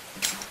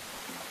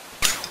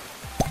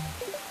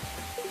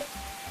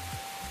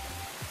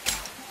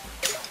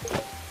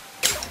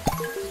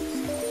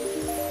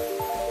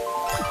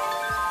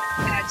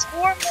 Adds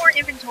 4 more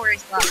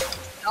inventories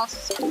left. I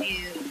also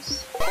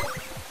use.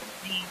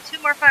 Need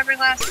 2 more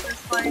fiberglass for this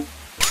one.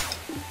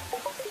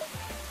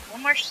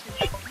 1 more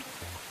sushi.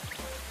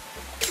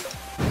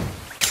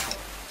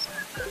 So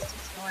that's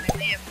just going. I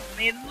may have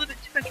made a little bit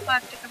too much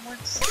plastic at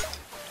once.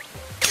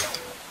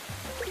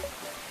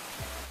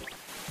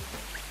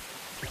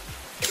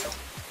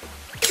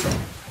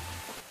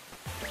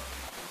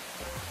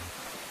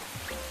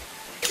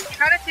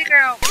 Try to figure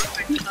out what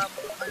my tub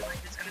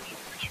like is gonna be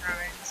for the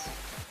shrines.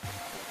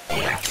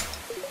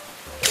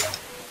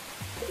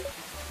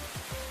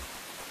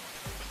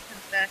 The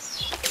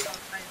best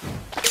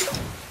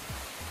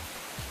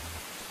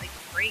like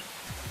great.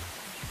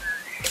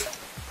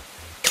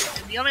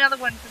 And the only other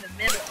one for the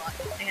middle one,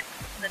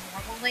 the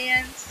normal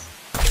lands,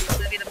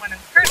 would be the one I'm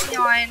currently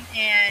on,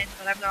 and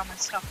but I've got all my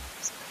stuff.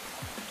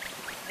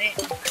 Okay,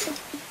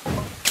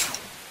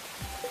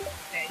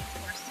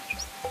 more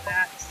citrus like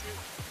that.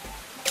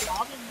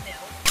 Almond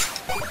milk,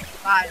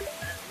 5 of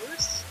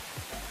those,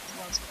 as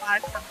well as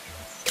 5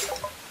 pumpkins.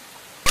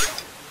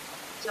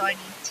 So I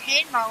need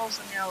 10 bottles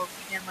of milk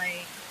and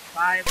like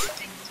 5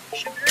 things of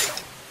sugar.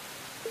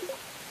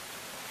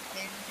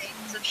 10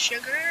 things of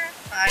sugar,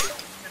 5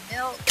 things of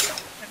milk,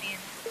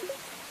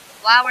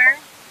 flour.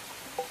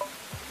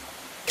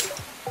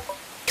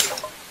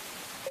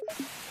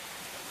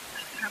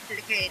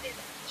 Complicated.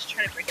 Just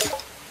try to break it.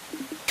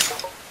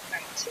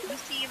 Right,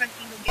 let's see if I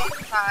can go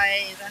get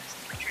 5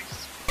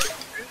 citrus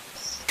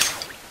fruits.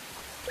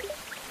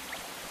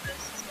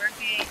 This is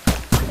working.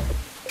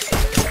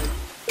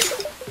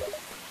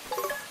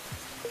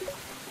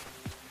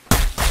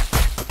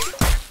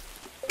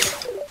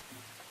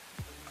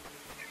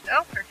 There we go,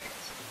 perfect.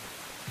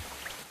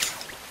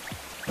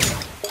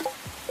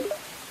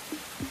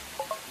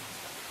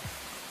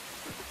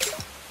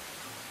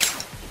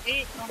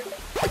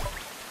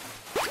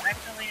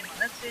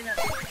 Let's do that.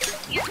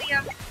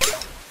 Museum.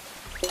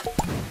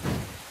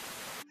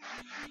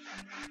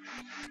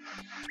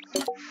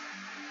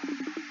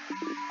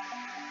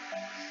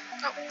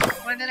 Oh,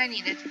 more than I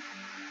needed.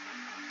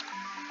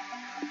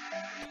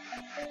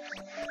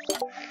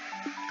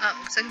 Oh,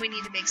 looks like we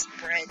need to make some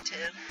bread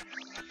too.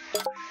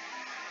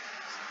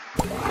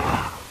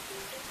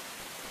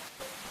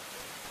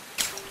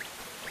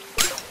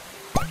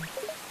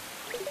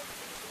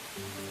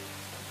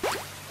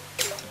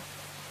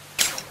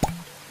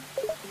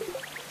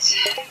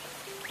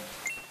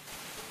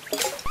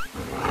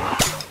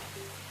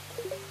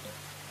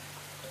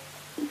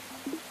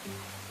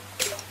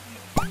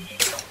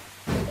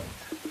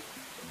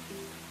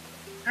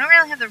 I don't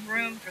really have the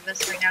room for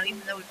this right now,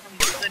 even though we probably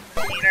could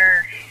for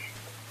later.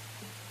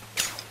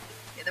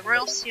 Yeah, the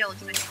royal seal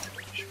looks like it's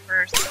going to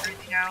first and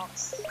everything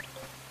else.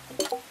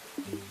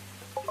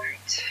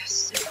 Alright,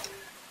 soup.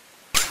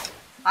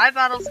 5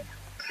 bottles of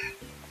milk.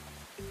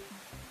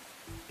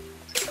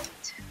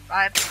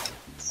 5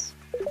 bottles.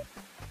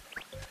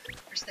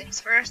 First things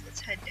first,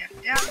 let's head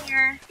down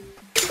here.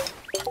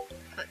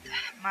 Put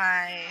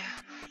my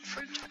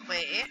fruit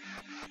away.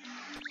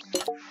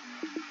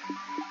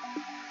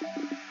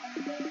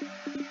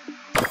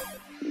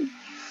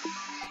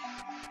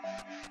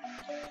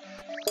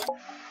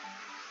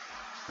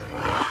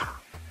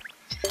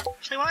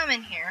 Actually, while I'm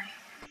in here,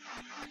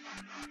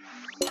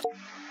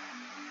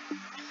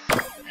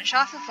 finish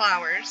off the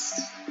flowers,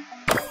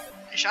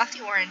 finish off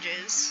the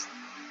oranges.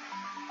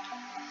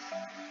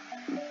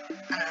 Do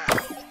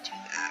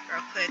that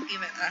real quick,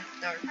 even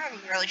though we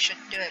probably really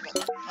shouldn't do it,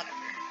 but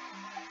whatever.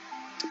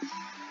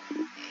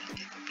 Okay,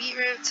 get the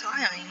beetroot, so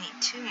I only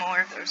need 2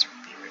 more of those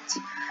beetroots.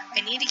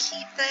 I need to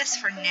keep this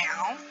for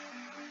now.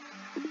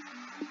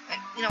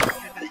 And, you know what,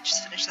 I'm gonna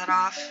just finish that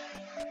off.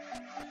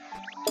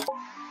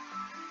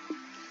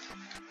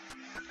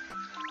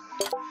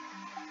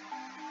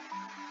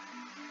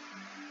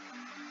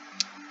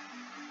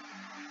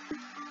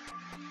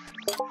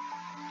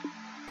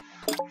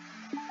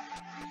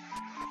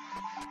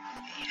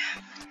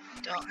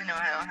 I know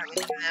I don't have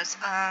anything in this.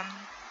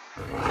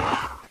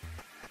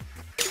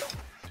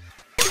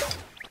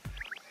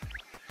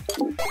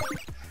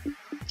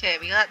 Okay,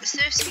 we got the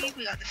sushi,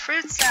 we got the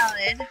fruit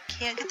salad.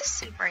 Can't get the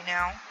soup right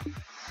now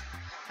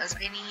because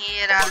I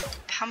need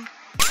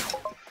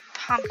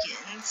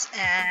pumpkins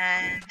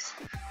and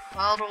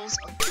bottles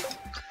of milk.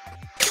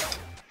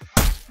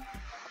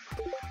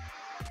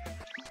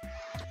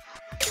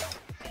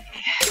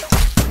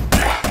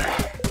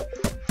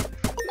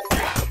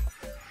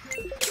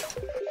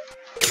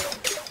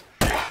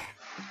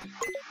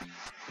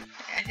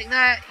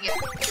 That, yeah,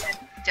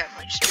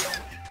 definitely should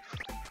have.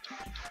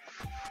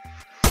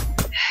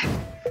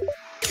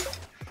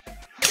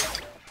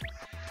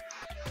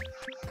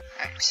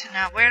 Alright, so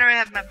now where do I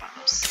have my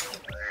bottles?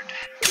 Bird.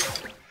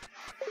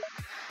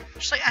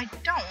 Actually, I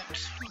don't.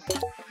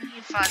 I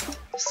need 5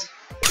 balls.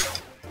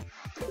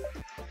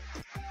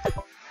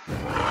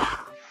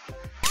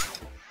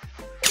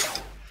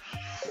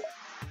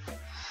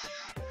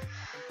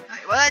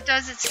 Alright, well that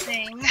does its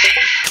thing.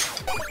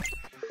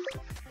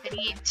 I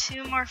need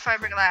 2 more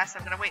fiberglass.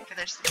 I'm gonna wait for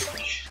this to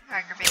be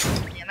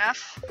aggravatingly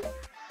enough.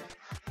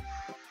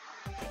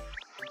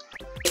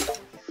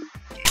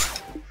 Okay.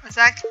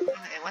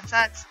 Once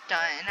that's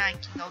done, I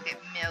can go get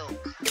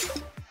milk.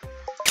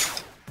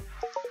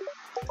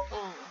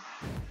 Oh,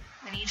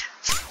 I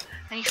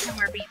need 4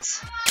 more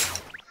beets.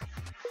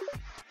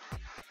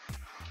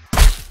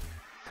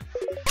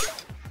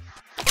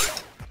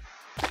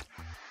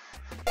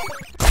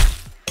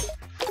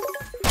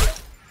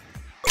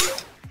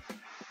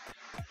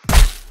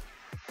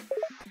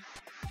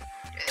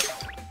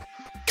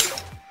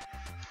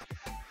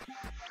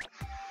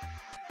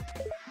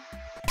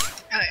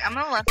 Okay, I'm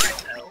gonna let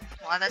that go.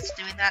 While that's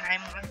doing that,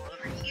 I'm gonna go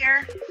over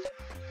here.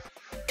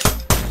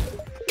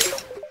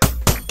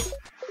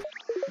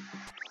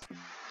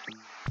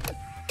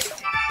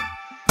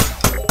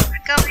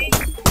 Going.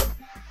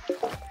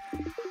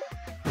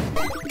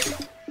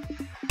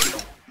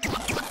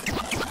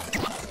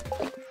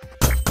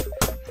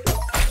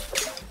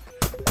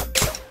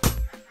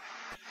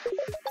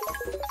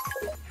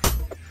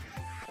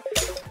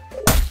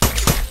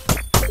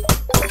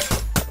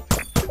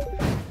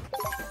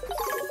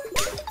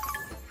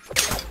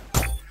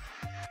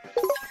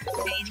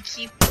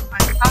 Keep on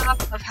top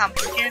of how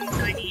many gems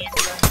I need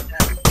to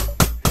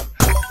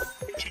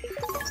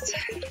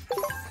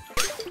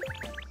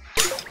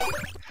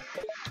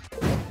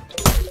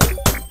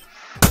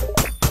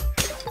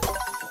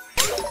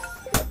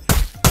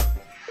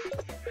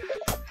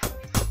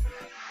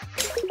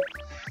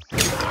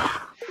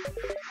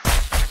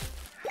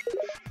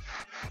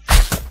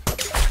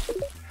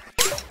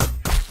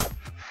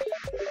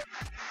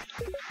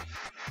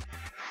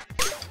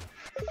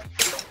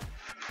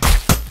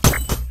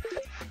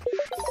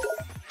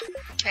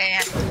Okay,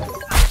 I have to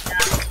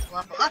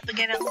level up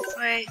again, it looks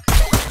like.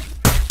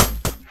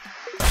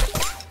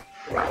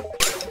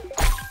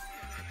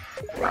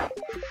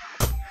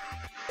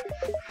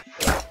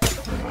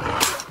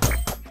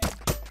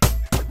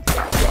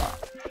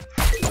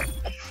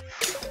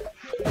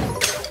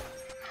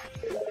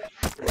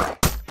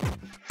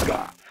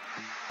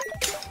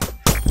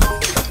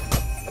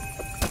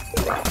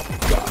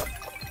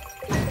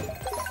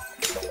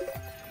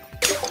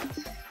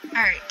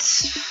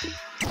 Alright.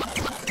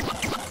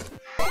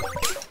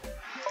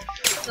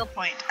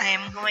 Point. I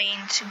am going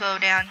to go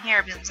down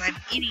here because I'm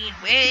eating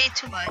way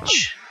too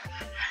much.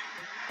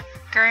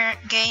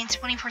 Gain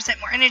 20%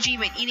 more energy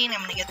by eating. I'm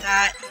gonna get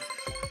that.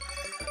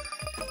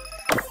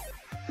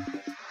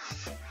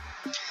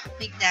 I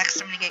think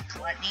next I'm gonna get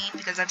gluttony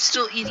because I'm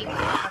still eating too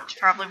much,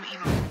 probably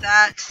even with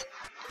that.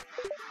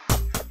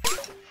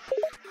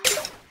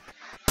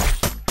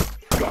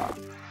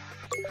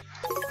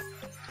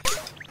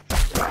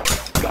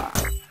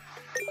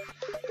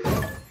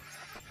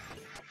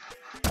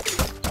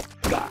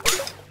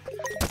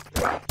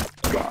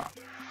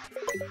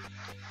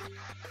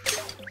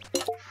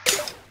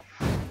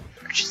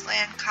 Purchase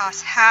land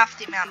costs half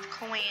the amount of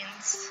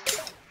coins.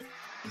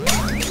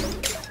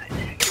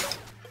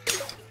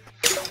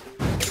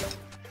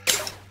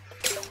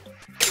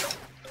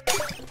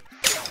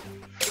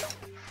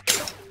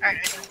 Alright, I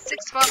got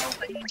 6 bottles,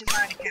 I need to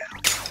find a cow.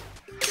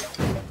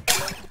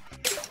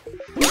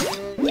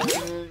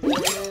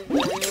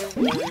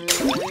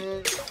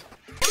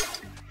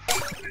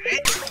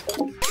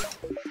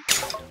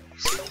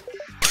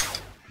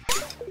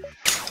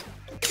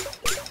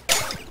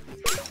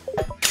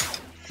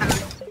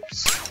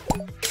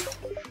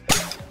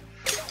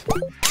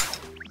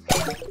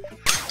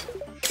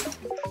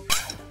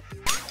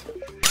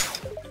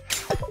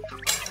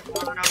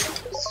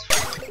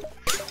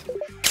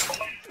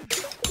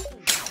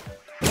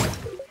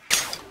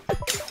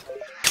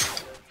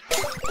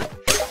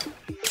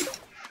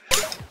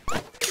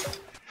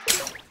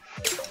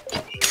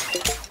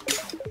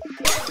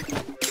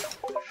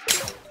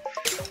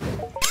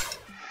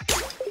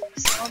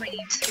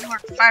 Need 2 more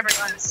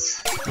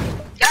fiberglass.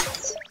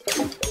 Yes!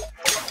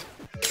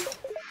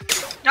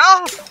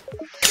 No!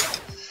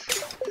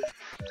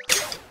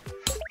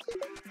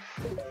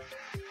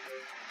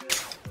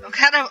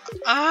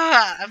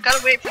 I've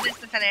gotta wait for this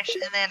to finish,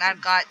 and then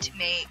I've got to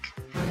make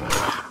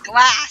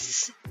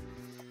glass.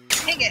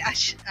 Dang it,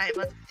 I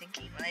wasn't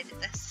thinking when I did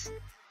this.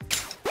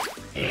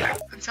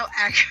 I'm so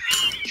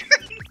aggravated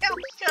right now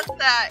because of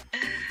that.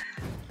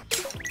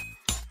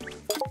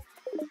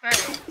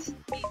 Alright,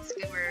 meat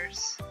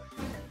skewers.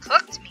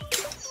 Cooked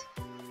meat.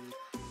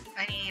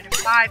 I need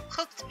 5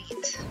 cooked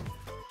meat.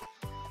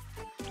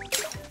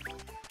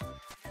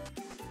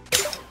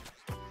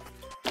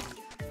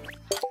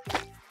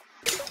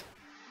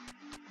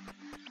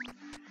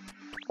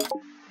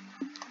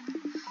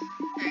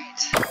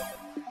 Alright,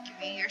 give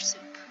me your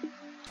soup.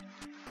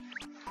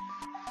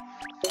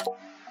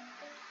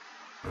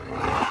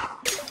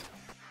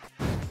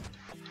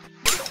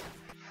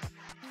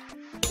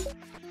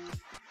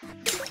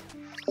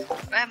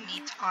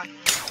 meat on me.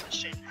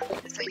 Question.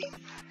 Yes, I do.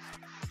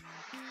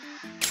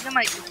 I think I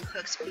might do the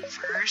cooked meat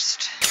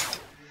first.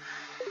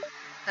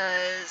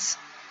 Because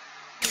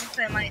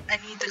I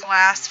need the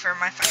glass for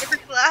my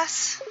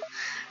fiberglass.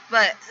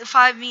 But the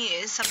 5 meat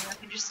is something I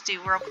can just do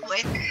real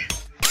quick.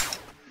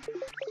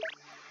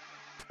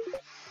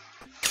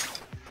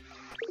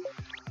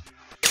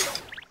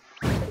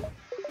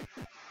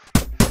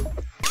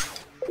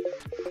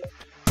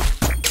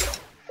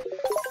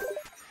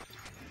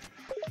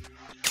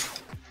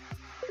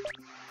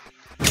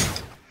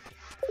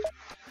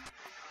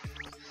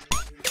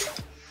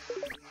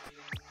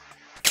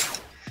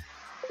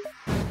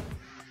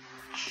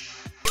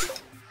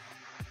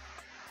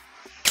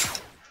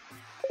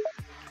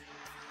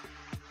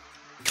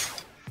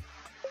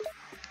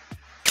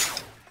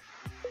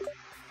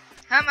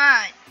 Come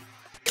on.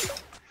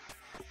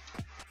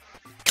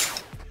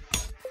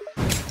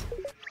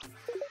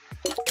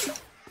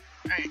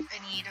 Alright, I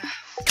need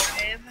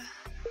 5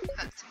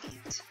 cuts of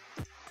meat.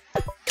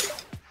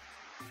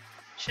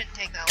 Shouldn't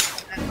take that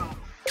long at all.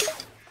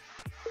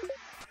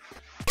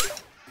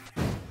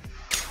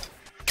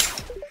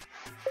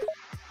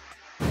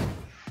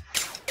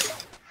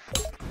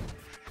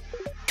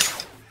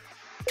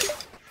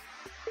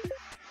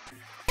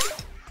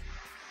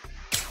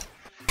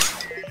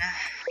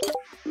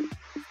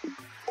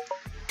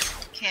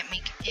 Can't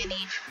make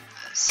any from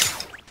this.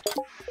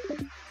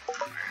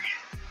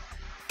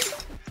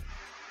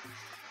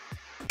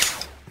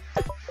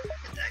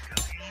 Get that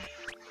going.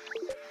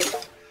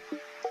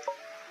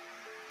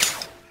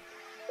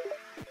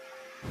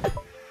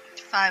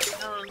 5 of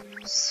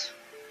those.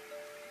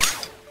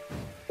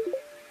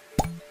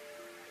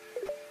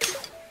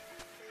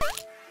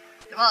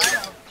 Well, I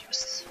don't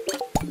just.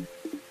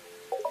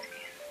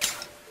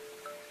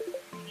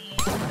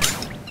 Need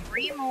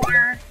 3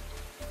 more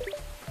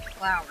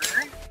flour.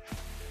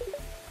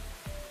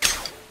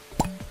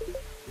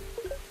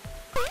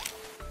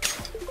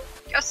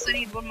 Just I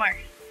need 1 more.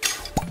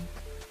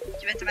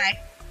 Give it to me.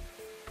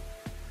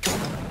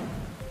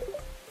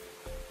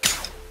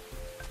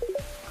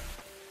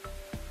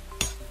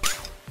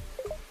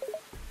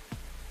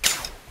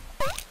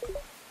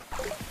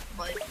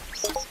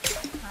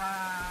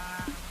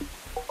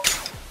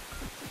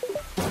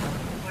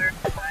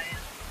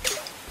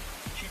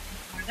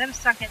 I'm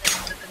stuck in it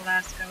with the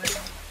glass going.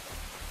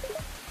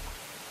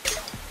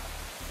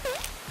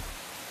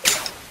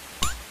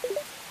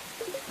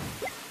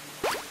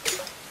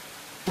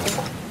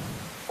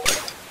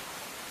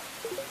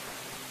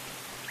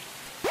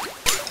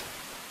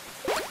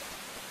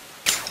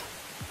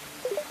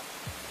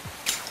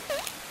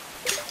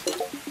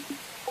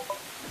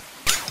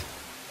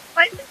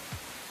 What?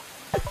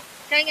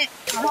 Dang it.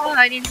 Oh,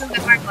 I need to go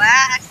get more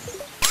glass.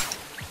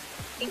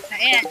 Thanks to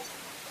it.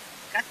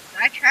 Got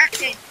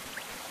sidetracked.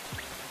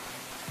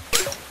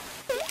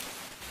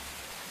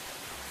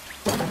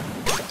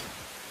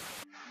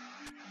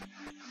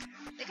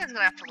 I'm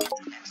gonna have to wait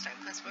till next time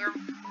because we're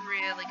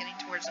really getting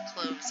towards the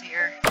close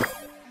here.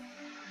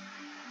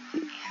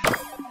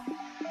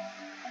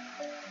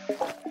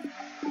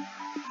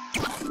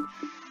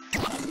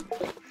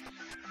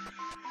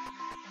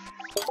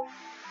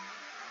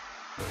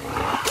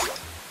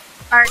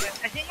 Alright,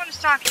 I think I'm gonna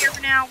stop here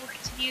for now. We'll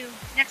continue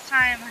next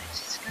time. I'm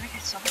just gonna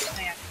get so much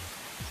sand.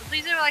 So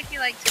please do like if you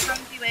like,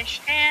 comment if you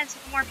wish, and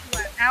some more people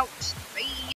out. Bye.